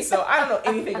 not me, so I don't know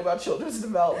anything about children's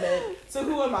development. So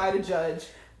who am I to judge?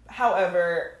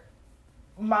 However,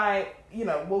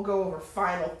 we'll go over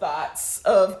final thoughts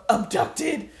of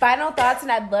Abducted. Final thoughts,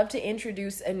 and I'd love to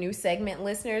introduce a new segment,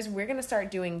 listeners. We're going to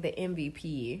start doing the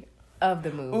MVP of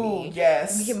the movie. Ooh,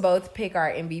 yes. We can both pick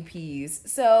our MVPs.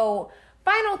 So,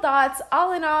 final thoughts,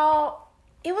 all in all,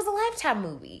 it was a Lifetime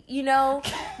movie.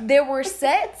 There were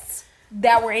sets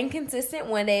that were inconsistent.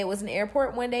 One day it was an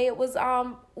airport, one day it was,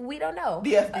 we don't know.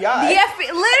 The FBI.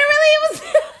 Literally it was...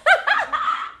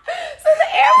 So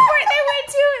the airport they went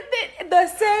to, the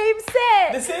same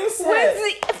set. The same set.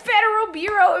 Was the Federal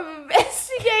Bureau of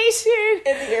Investigation.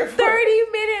 In the airport.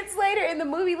 30 minutes later in the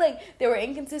movie, like, there were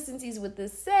inconsistencies with the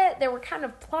set. There were kind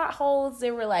of plot holes.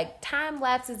 There were, like, time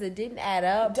lapses that didn't add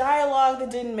up. Dialogue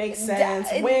that didn't make sense.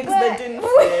 Wigs that didn't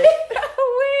fit.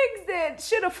 Wigs that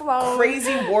should have flown.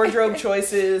 Crazy wardrobe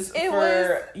choices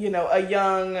for a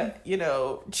young,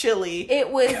 Chili. It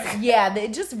was,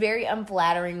 just very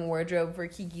unflattering wardrobe for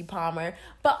Keke Palmer.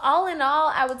 But all in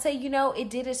all, I would say, it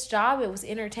did its job. It was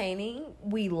entertaining.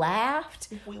 We laughed.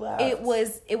 It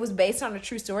was based on a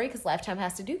true story, because Lifetime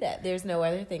has to do that. There's no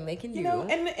other thing they can do.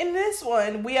 And in this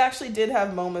one, we actually did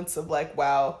have moments of like,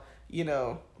 wow,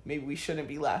 maybe we shouldn't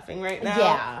be laughing right now.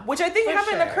 Yeah. Which I think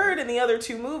haven't occurred in the other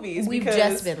 2 movies. We've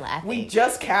just been laughing. We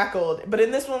just cackled. But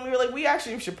in this one, we were like, we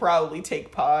actually should probably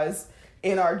take pause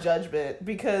in our judgment,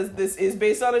 because this is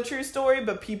based on a true story,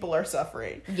 but people are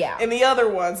suffering. Yeah. In the other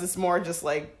ones, it's more just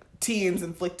like teens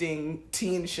inflicting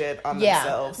teen shit on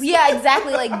themselves. Yeah,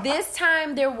 exactly. Like this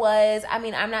time there was, I'm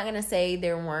not going to say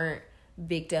there weren't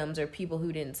victims or people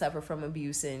who didn't suffer from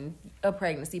abuse in a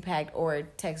pregnancy pact or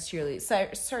Texas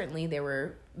cheerleader. Certainly there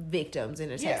were victims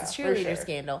in a Texas cheerleader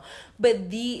scandal.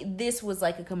 But this was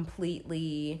like a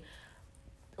completely...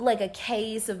 like a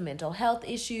case of mental health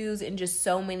issues and just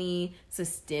so many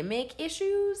systemic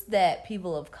issues that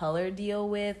people of color deal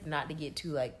with. Not to get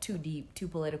too deep, too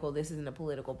political. This isn't a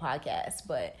political podcast,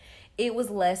 but it was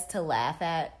less to laugh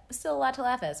at. Still a lot to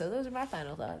laugh at. So those are my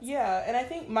final thoughts. Yeah, and I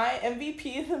think my MVP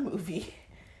in the movie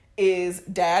is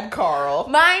Dad Carl.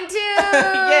 Mine too.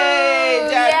 Yay,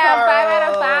 Dad Carl. 5 out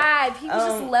of 5. He was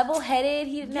just level-headed.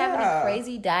 He didn't have any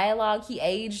crazy dialogue. He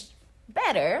aged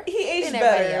better. He aged than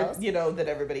better, everybody else. Than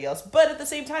everybody else. But at the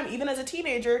same time, even as a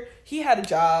teenager, he had a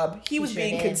job. He was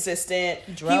being consistent.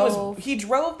 He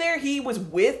drove there. He was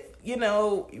with,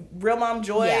 Real Mom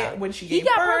Joy when she gave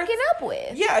birth. He got broken up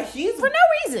with. Yeah, for no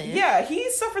reason. Yeah,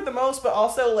 he suffered the most, but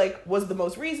also was the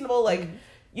most reasonable.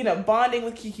 Bonding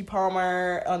with Keke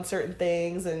Palmer on certain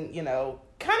things, and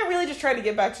kind of really just trying to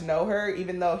get back to know her,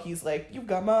 even though he's like, you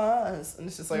got my eyes. And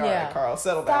it's just like, all right, Carl,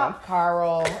 settle down. Stop,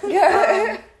 Carl.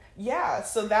 Yeah,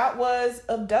 so that was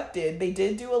Abducted. They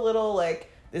did do a little,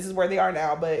 like, this is where they are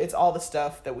now, but it's all the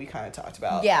stuff that we kind of talked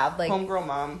about. Yeah, like... Homegirl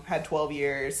mom had 12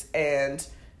 years, and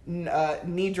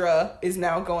Nidra is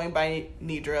now going by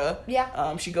Nidra.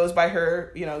 Yeah. She goes by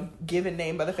her, given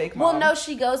name by the fake mom. Well, no,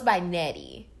 she goes by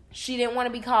Nettie. She didn't want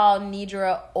to be called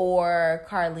Nidra or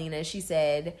Carlina, she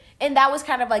said. And that was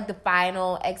kind of like the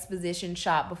final exposition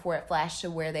shot before it flashed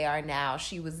to where they are now.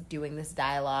 She was doing this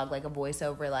dialogue, like a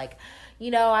voiceover, like,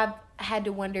 I've had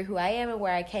to wonder who I am and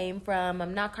where I came from.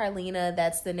 I'm not Carlina.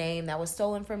 That's the name that was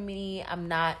stolen from me. I'm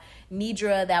not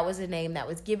Nidra. That was a name that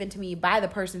was given to me by the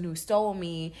person who stole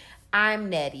me. I'm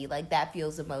Nettie. Like, that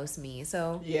feels the most me.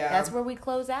 So that's where we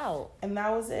close out. And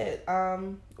that was it.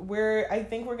 I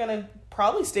think we're going to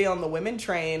probably stay on the women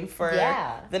train for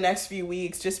the next few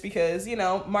weeks, just because,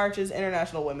 March is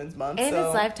International Women's Month. And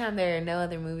it's Lifetime. There are no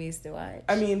other movies to watch.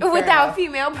 I mean, without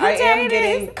female protagonists. I am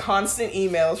getting constant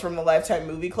emails from the Lifetime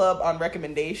Movie Club on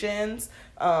recommendations.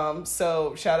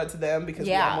 So shout out to them, because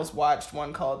we almost watched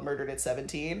one called Murdered at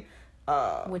 17.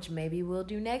 Which maybe we'll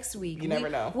do next week. You never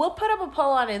know. We'll put up a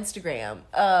poll on Instagram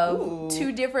of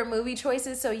 2 different movie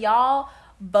choices. So y'all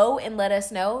vote and let us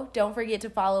know. Don't forget to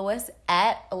follow us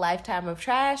at A Lifetime of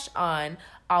Trash on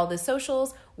all the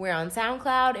socials. We're on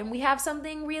SoundCloud, and we have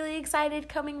something really excited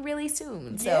coming really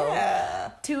soon.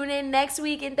 So tune in next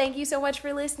week, and thank you so much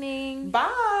for listening.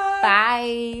 Bye.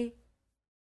 Bye.